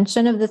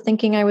extension of the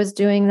thinking I was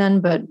doing then,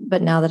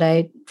 but now that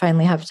I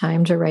finally have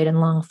time to write in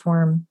long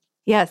form.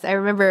 Yes, I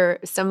remember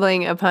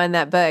stumbling upon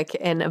that book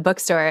in a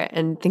bookstore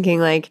and thinking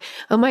like,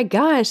 oh my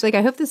gosh, like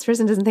I hope this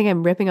person doesn't think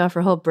I'm ripping off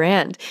her whole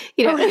brand.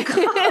 Oh my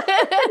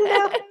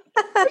God.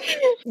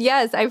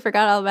 Yes, I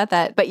forgot all about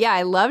that. But yeah,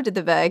 I loved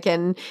the book.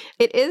 And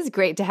it is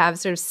great to have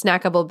sort of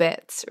snackable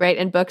bits, right?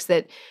 And books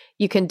that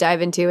you can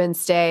dive into and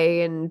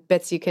stay, and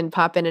bits you can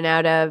pop in and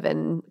out of,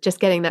 and just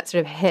getting that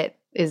sort of hit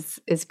is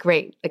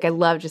great. Like I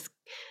love just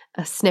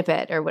a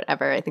snippet or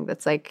whatever. I think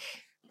that's like...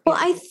 Well,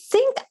 I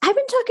think I've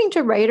been talking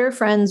to writer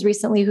friends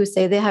recently who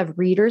say they have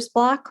reader's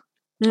block,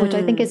 which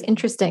I think is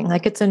interesting.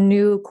 Like it's a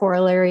new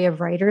corollary of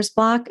writer's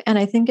block. And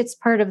I think it's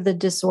part of the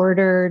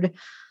disordered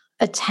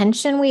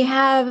attention we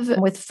have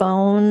with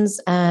phones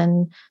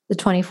and the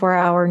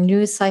 24-hour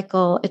news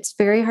cycle. It's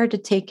very hard to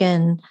take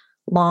in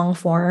long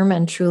form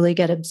and truly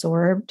get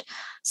absorbed.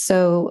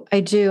 So I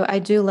do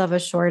love a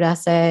short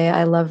essay.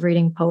 I love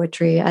reading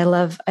poetry. I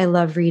love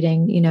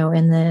reading,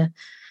 in the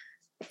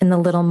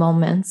little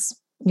moments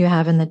you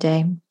have in the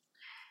day.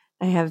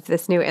 I have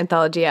this new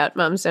anthology out,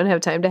 Moms Don't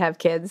Have Time to Have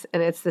Kids,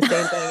 and it's the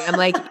same thing. I'm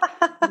like,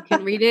 you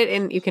can read it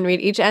and you can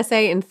read each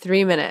essay in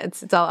 3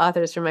 minutes. It's all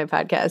authors from my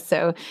podcast.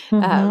 So,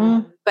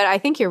 but I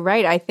think you're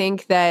right. I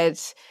think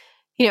that,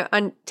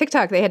 on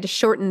TikTok, they had to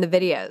shorten the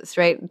videos,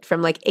 right?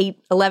 From like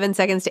 11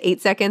 seconds to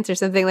 8 seconds or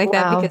something like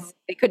that, because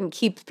they couldn't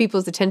keep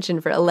people's attention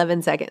for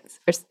 11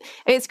 seconds.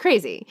 It's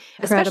crazy,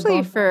 especially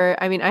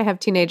I have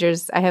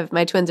teenagers.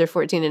 My twins are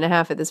 14 and a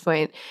half at this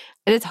point.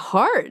 And it's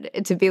hard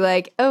to be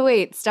like, oh,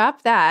 wait,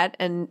 stop that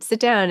and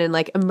sit down and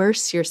like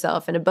immerse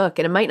yourself in a book.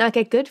 And it might not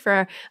get good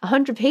for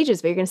 100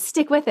 pages, but you're going to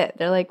stick with it.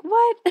 They're like,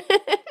 what?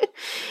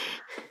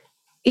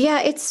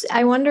 Yeah,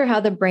 I wonder how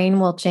the brain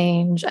will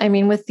change. I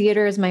mean, with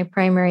theater as my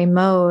primary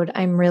mode,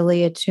 I'm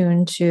really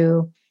attuned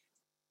to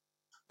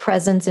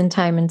presence in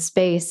time and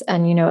space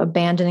and,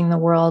 abandoning the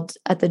world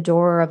at the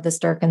door of this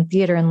darkened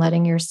theater and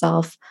letting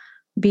yourself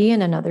be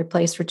in another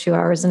place for 2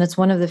 hours. And it's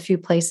one of the few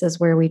places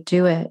where we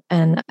do it.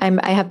 And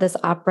I have this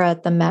opera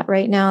at the Met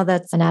right now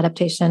that's an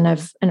adaptation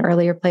of an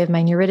earlier play of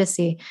mine, Eurydice.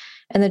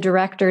 And the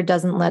director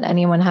doesn't let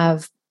anyone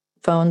have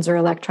phones or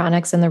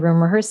electronics in the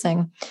room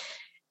rehearsing.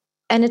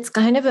 And it's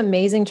kind of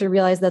amazing to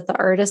realize that the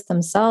artists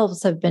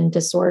themselves have been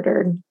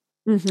disordered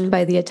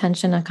by the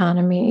attention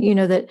economy.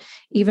 That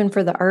even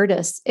for the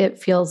artists, it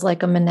feels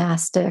like a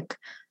monastic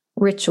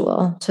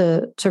ritual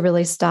to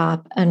really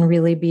stop and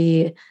really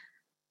be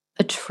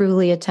a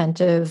truly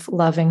attentive,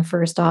 loving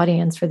first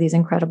audience for these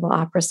incredible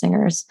opera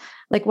singers.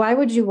 Like, why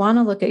would you want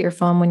to look at your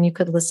phone when you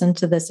could listen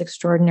to this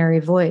extraordinary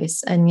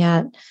voice? And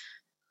yet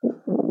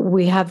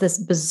we have this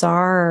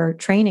bizarre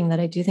training that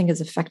I do think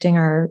is affecting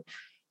our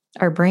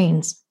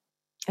brains.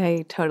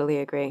 I totally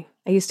agree.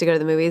 I used to go to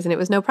the movies and it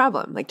was no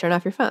problem. Like, turn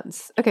off your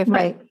phones. Okay, fine,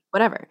 right.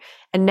 Whatever.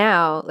 And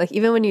now, like,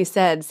 even when you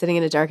said sitting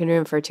in a darkened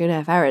room for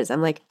 2.5 hours,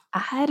 I'm like,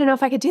 I don't know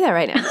if I could do that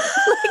right now.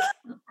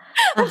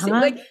 I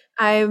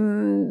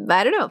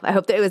don't know. I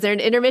hope was there an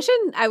intermission?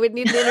 I would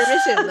need an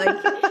intermission.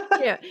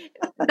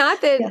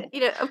 Not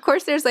that, of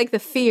course there's like the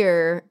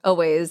fear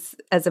always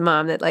as a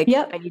mom that like,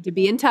 I need to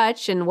be in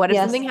touch and what if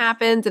something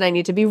happens and I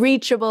need to be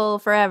reachable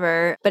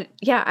forever. But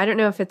yeah, I don't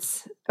know if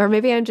it's Or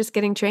maybe I'm just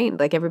getting trained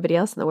like everybody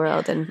else in the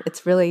world. And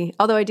it's really,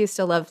 although I do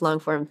still love long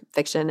form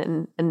fiction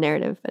and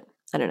narrative, but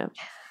I don't know.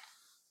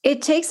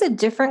 It takes a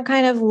different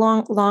kind of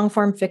long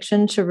form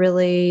fiction to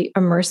really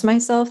immerse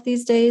myself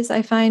these days,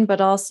 I find,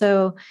 but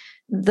also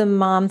the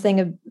mom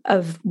thing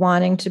of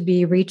wanting to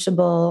be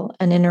reachable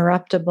and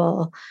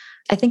interruptible,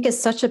 I think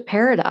is such a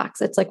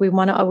paradox. It's like we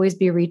want to always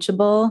be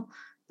reachable,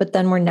 but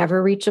then we're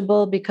never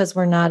reachable because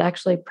we're not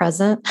actually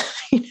present.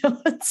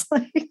 It's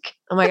like,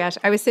 oh my gosh,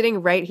 I was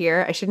sitting right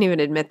here. I shouldn't even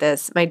admit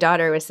this. My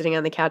daughter was sitting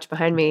on the couch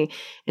behind me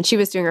and she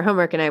was doing her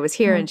homework and I was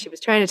here and she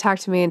was trying to talk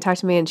to me.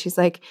 And she's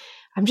like,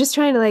 I'm just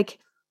trying to like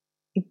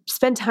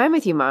spend time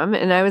with you, Mom.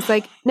 And I was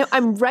like, no,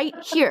 I'm right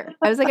here.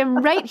 I was like, I'm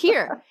right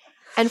here.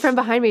 And from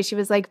behind me, she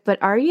was like,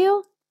 but are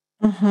you?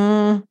 mm-hmm.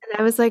 And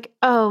I was like,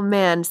 oh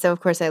man. So of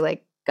course I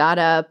like got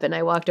up and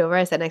I walked over.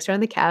 I sat next to her on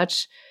the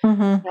couch.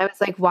 Mm-hmm. And I was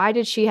like, why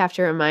did she have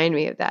to remind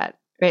me of that?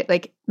 Right?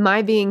 Like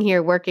my being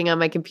here working on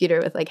my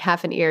computer with like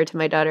half an ear to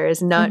my daughter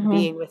is not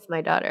being with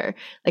my daughter.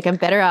 Like I'm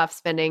better off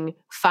spending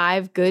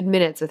 5 good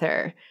minutes with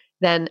her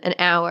than an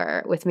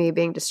hour with me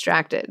being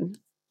distracted.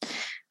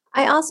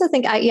 I also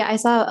think I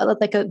saw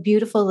like a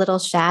beautiful little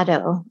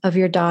shadow of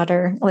your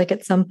daughter, like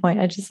at some point,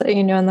 I just,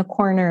 in the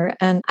corner.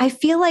 And I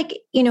feel like,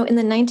 in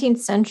the 19th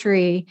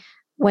century,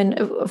 when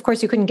of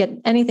course you couldn't get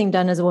anything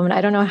done as a woman.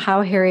 I don't know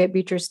how Harriet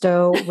Beecher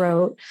Stowe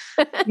wrote,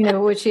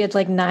 which she had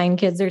like 9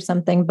 kids or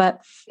something.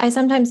 But I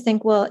sometimes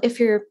think, well, if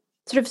you're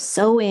sort of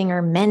sewing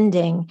or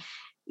mending,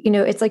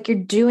 it's like you're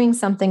doing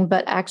something,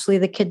 but actually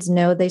the kids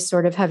know they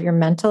sort of have your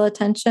mental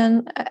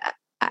attention.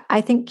 I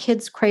think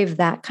kids crave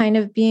that kind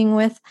of being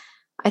with.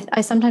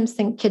 I sometimes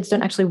think kids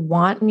don't actually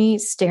want me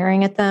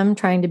staring at them,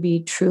 trying to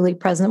be truly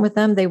present with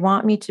them. They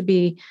want me to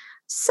be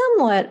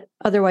somewhat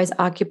otherwise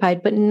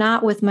occupied, but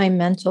not with my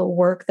mental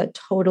work that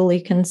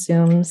totally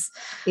consumes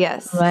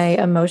my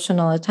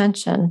emotional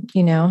attention,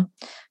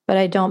 but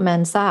I don't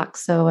mend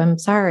socks. So I'm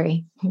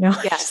sorry,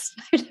 Yes.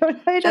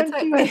 I don't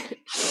do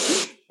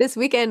it. This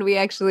weekend, we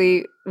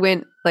actually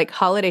went like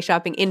holiday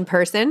shopping in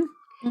person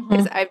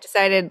because I've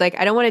decided like,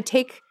 I don't want to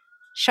take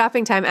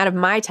shopping time out of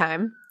my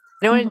time.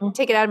 I don't want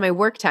to take it out of my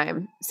work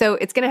time. So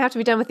it's going to have to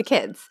be done with the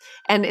kids.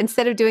 And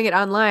instead of doing it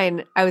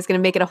online, I was going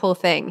to make it a whole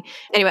thing.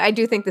 Anyway, I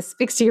do think this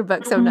speaks to your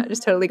book, so I'm not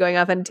just totally going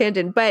off on a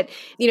tangent. But,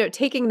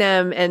 taking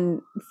them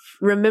and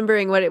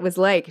remembering what it was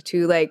like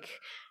to like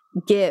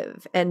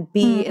give and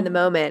be in the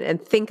moment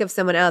and think of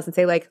someone else and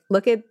say like,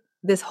 look at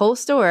this whole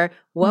store.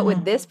 What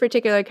would this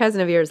particular cousin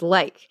of yours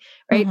like?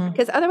 Right?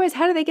 Because otherwise,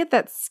 how do they get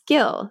that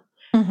skill?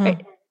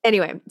 Right?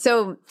 Anyway,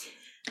 so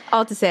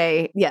all to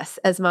say, yes,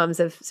 as moms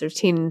of sort of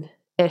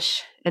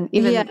teen-ish and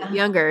even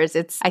younger,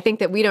 I think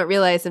that we don't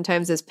realize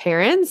sometimes as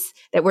parents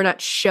that we're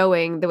not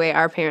showing the way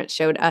our parents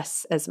showed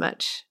us as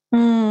much.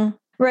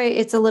 Right.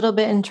 It's a little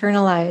bit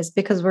internalized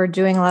because we're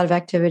doing a lot of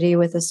activity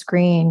with a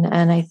screen.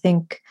 And I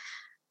think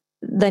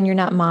then you're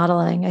not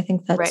modeling. I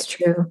think that's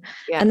true.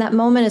 Yeah. And that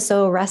moment is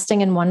so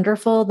arresting and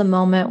wonderful. The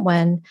moment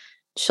when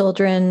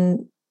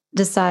children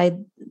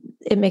decide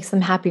it makes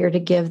them happier to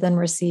give than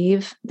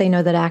receive. They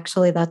know that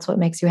actually that's what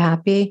makes you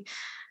happy.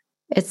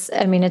 It's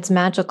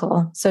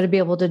magical. So to be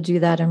able to do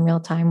that in real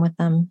time with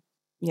them.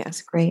 Yeah,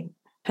 it's great.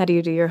 How do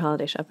you do your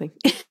holiday shopping?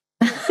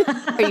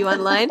 Are you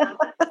online?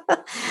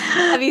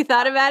 Have you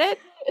thought about it?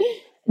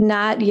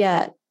 Not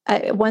yet.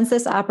 Once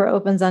this opera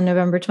opens on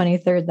November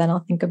 23rd, then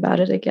I'll think about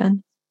it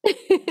again.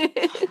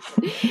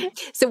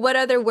 So what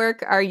other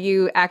work are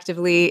you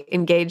actively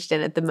engaged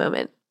in at the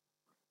moment?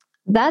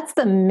 That's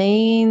the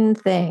main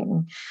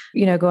thing,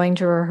 going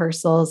to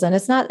rehearsals. And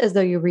it's not as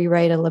though you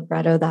rewrite a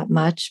libretto that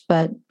much,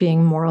 but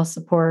being moral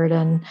support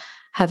and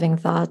having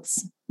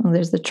thoughts. Well,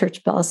 there's the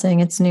church bell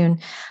saying it's noon.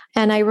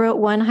 And I wrote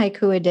 1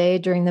 haiku a day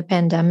during the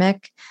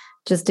pandemic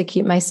just to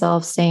keep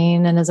myself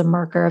sane and as a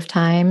marker of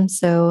time.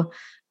 So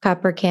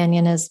Copper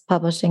Canyon is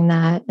publishing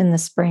that in the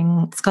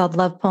spring. It's called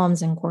Love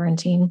Poems in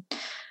Quarantine.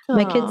 Aww.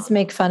 My kids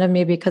make fun of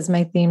me because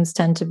my themes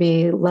tend to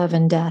be love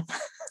and death.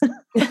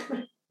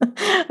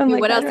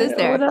 What else is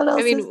there?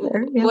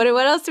 Yeah.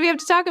 What else do we have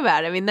to talk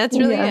about? That's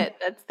really it.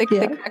 That's the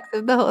crux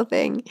of the whole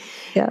thing.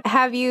 Yeah.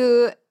 Have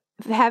you,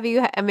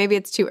 maybe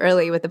it's too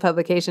early with the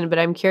publication, but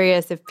I'm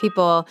curious if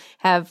people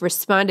have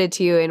responded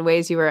to you in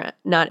ways you were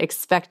not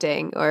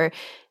expecting, or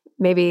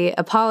maybe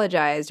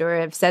apologized, or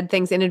have said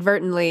things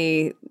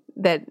inadvertently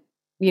that,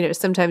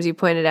 sometimes you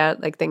pointed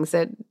out like things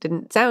that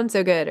didn't sound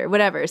so good or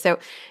whatever. So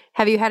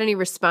have you had any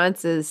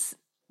responses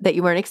that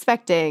you weren't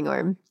expecting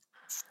or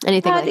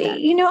anything like that?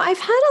 I've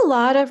had a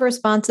lot of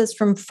responses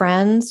from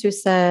friends who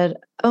said,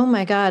 oh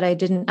my God, I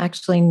didn't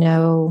actually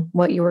know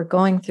what you were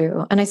going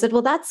through. And I said,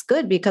 well, that's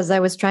good because I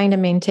was trying to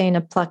maintain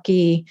a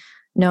plucky,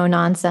 no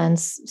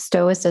nonsense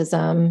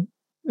stoicism,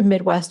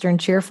 Midwestern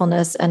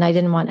cheerfulness. And I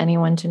didn't want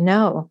anyone to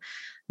know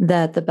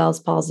that the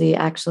Bell's palsy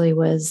actually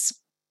was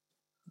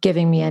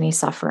giving me any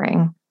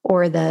suffering,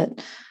 or that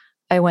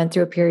I went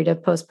through a period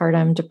of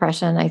postpartum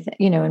depression,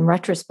 in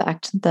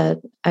retrospect, that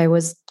I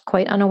was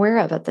quite unaware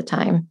of at the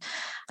time.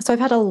 So I've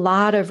had a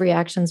lot of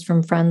reactions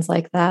from friends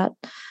like that.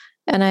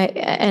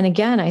 And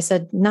again, I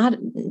said,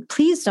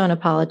 please don't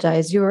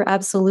apologize. You were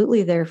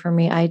absolutely there for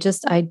me. I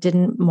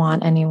didn't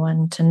want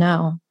anyone to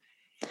know.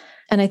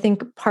 And I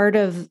think part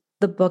of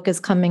the book is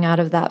coming out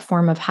of that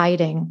form of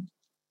hiding.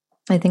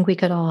 I think we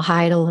could all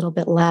hide a little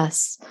bit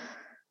less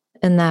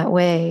in that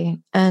way.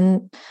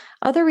 And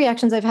other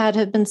reactions I've had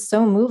have been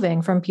so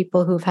moving from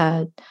people who've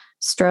had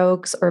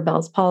strokes or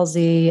Bell's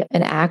palsy,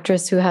 an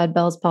actress who had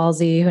Bell's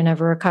palsy, who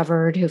never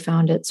recovered, who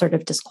found it sort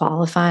of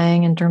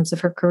disqualifying in terms of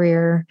her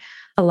career.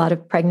 A lot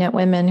of pregnant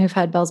women who've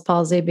had Bell's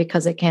palsy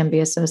because it can be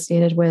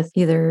associated with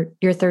either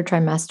your third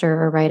trimester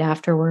or right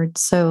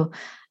afterwards. So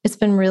it's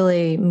been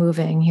really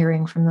moving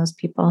hearing from those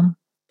people.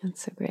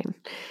 That's so great.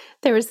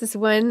 There was this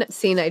one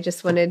scene I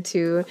just wanted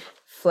to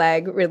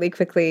flag really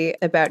quickly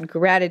about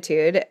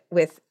gratitude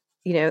with,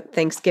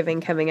 Thanksgiving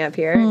coming up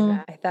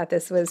here. I thought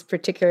this was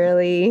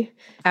particularly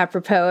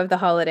apropos of the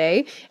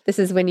holiday. This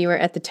is when you were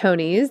at the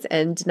Tonys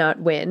and not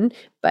win,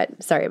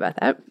 but sorry about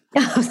that.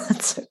 Oh,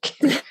 that's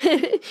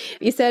okay.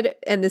 You said,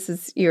 and this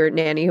is your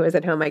nanny who was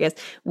at home, I guess,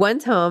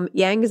 once home,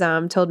 Yang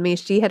Zam told me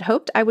she had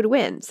hoped I would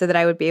win so that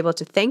I would be able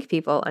to thank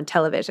people on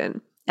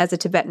television. As a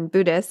Tibetan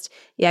Buddhist,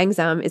 Yang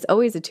Zam is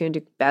always attuned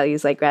to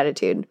values like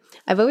gratitude.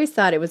 I've always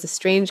thought it was a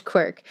strange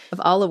quirk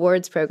of all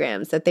awards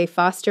programs that they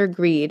foster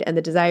greed and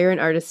the desire in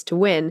artists to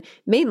win,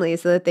 mainly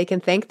so that they can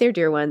thank their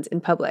dear ones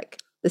in public.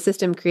 The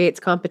system creates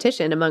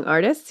competition among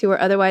artists who are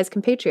otherwise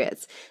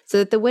compatriots, so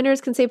that the winners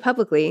can say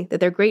publicly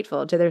that they're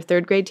grateful to their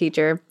third grade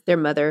teacher, their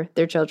mother,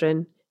 their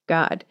children,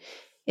 God.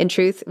 In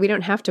truth, we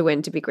don't have to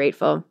win to be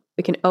grateful.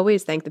 We can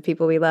always thank the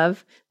people we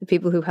love, the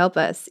people who help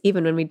us,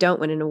 even when we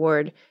don't win an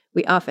award.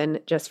 We often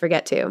just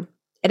forget to.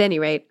 At any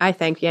rate, I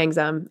thanked Yang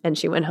Zam and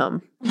she went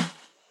home.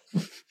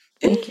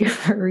 Thank you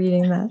for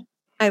reading that.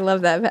 I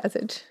love that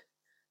passage.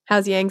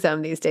 How's Yang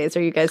Zam these days?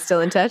 Are you guys still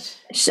in touch?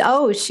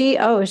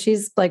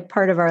 She's like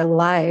part of our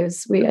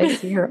lives. I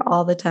see her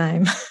all the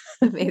time.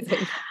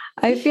 Amazing.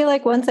 I feel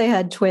like once I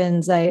had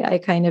twins, I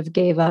kind of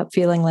gave up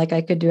feeling like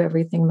I could do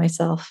everything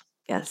myself.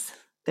 Yes,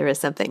 there is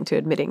something to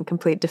admitting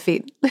complete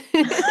defeat.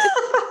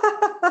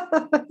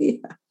 Yeah.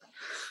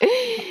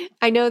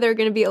 I know there are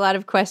going to be a lot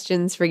of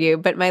questions for you,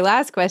 but my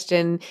last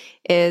question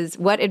is,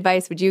 what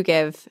advice would you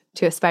give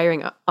to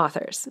aspiring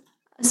authors?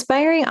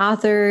 Aspiring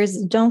authors,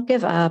 don't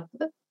give up.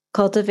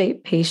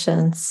 Cultivate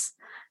patience.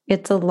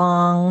 It's a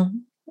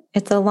long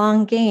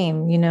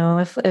game.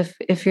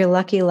 If you're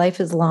lucky, life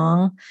is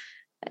long,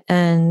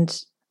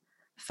 and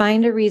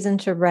find a reason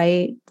to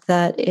write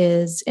that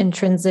is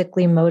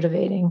intrinsically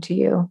motivating to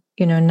you.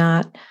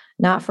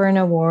 Not for an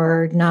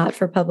award, not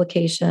for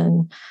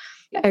publication.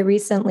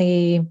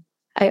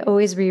 I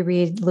always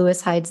reread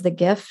Lewis Hyde's The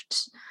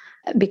Gift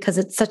because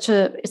it's such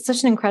an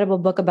incredible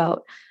book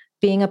about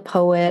being a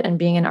poet and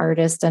being an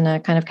artist in a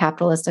kind of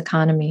capitalist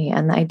economy,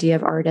 and the idea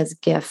of art as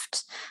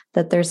gift,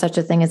 that there's such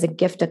a thing as a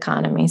gift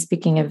economy,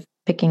 speaking of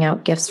picking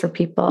out gifts for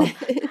people,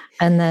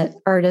 and that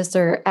artists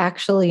are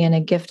actually in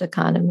a gift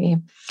economy.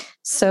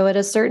 So at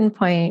a certain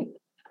point,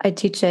 I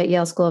teach at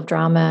Yale School of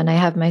Drama, and I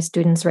have my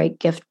students write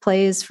gift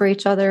plays for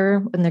each other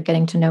when they're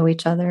getting to know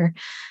each other.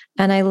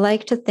 And I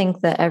like to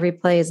think that every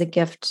play is a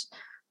gift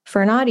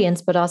for an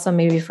audience, but also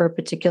maybe for a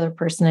particular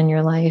person in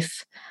your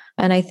life.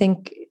 And I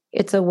think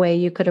it's a way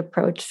you could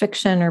approach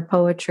fiction or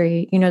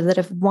poetry, that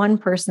if one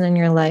person in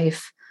your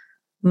life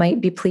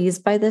might be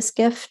pleased by this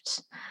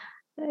gift,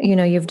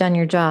 you've done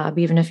your job,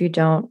 even if you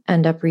don't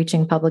end up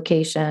reaching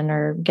publication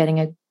or getting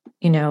an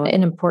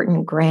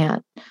important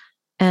grant.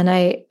 And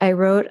I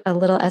wrote a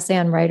little essay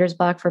on writer's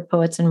block for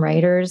poets and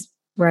writers,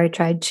 where I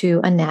tried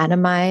to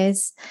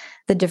anatomize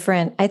the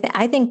different,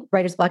 I think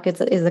writer's block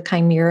is a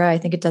chimera. I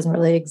think it doesn't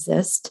really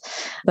exist,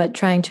 but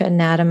trying to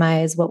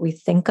anatomize what we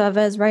think of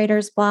as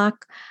writer's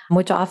block,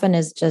 which often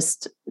is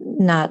just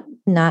not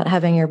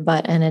having your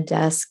butt in a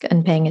desk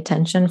and paying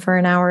attention for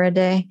an hour a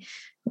day.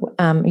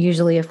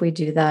 Usually if we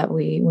do that,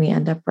 we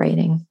end up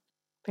writing.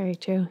 Very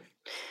true.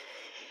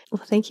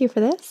 Well, thank you for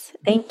this.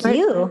 Thank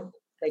you.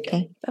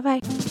 Okay.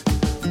 Bye-bye.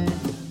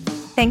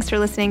 Thanks for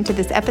listening to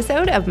this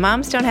episode of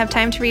Moms Don't Have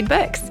Time to Read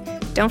Books.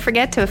 Don't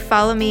forget to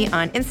follow me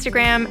on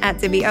Instagram at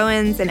Zibby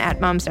Owens and at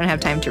Moms Don't Have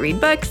Time to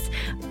Read Books.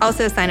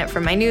 Also sign up for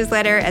my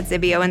newsletter at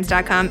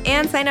zibbyowens.com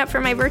and sign up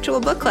for my virtual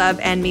book club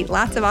and meet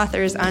lots of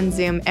authors on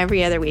Zoom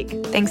every other week.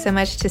 Thanks so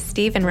much to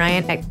Steve and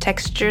Ryan at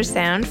Texture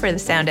Sound for the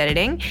sound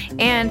editing.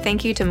 And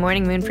thank you to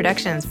Morning Moon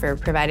Productions for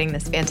providing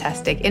this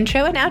fantastic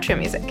intro and outro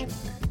music.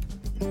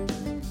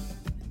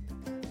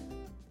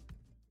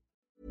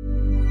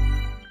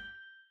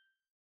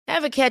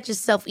 Ever catch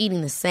yourself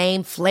eating the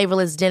same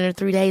flavorless dinner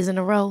 3 days in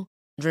a row?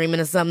 Dreaming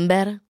of something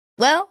better?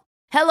 Well,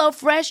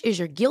 HelloFresh is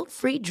your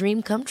guilt-free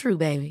dream come true,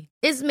 baby.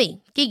 It's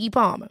me, Keke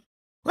Palmer.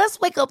 Let's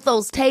wake up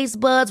those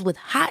taste buds with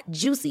hot,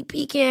 juicy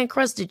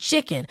pecan-crusted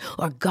chicken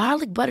or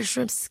garlic butter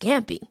shrimp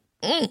scampi.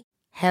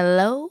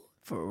 Hello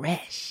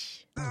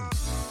Fresh.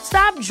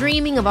 Stop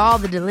dreaming of all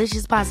the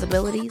delicious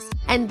possibilities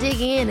and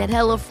dig in at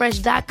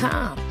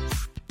HelloFresh.com.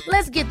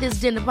 Let's get this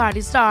dinner party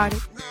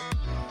started.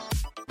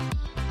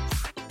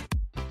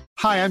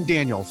 Hi, I'm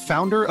Daniel,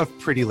 founder of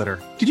Pretty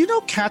Litter. Did you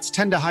know cats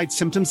tend to hide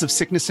symptoms of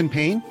sickness and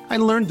pain? I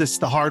learned this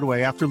the hard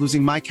way after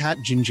losing my cat,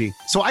 Gingy.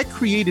 So I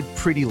created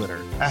Pretty Litter,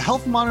 a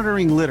health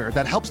monitoring litter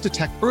that helps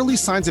detect early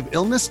signs of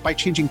illness by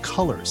changing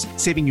colors,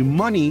 saving you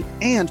money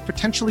and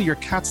potentially your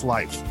cat's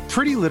life.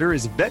 Pretty Litter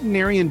is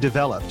veterinarian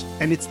developed,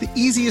 and it's the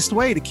easiest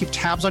way to keep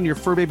tabs on your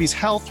fur baby's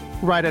health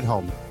right at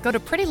home. Go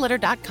to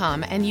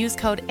prettylitter.com and use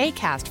code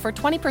ACAST for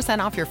 20%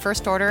 off your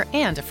first order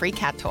and a free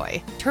cat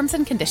toy. Terms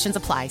and conditions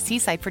apply. See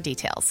site for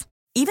details.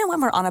 Even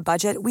when we're on a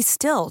budget, we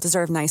still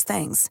deserve nice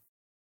things.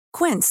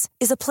 Quince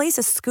is a place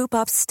to scoop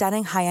up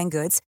stunning high-end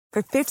goods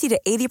for 50 to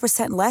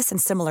 80% less than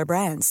similar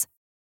brands.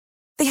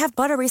 They have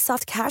buttery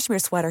soft cashmere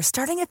sweaters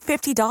starting at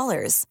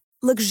 $50,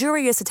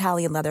 luxurious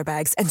Italian leather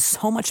bags, and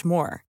so much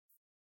more.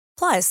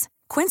 Plus,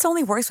 Quince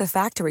only works with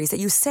factories that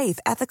use safe,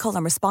 ethical,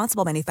 and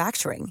responsible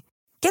manufacturing.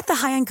 Get the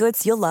high-end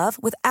goods you'll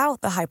love without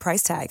the high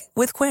price tag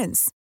with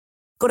Quince.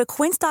 Go to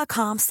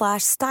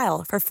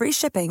quince.com/style for free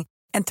shipping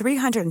and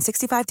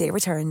 365-day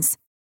returns.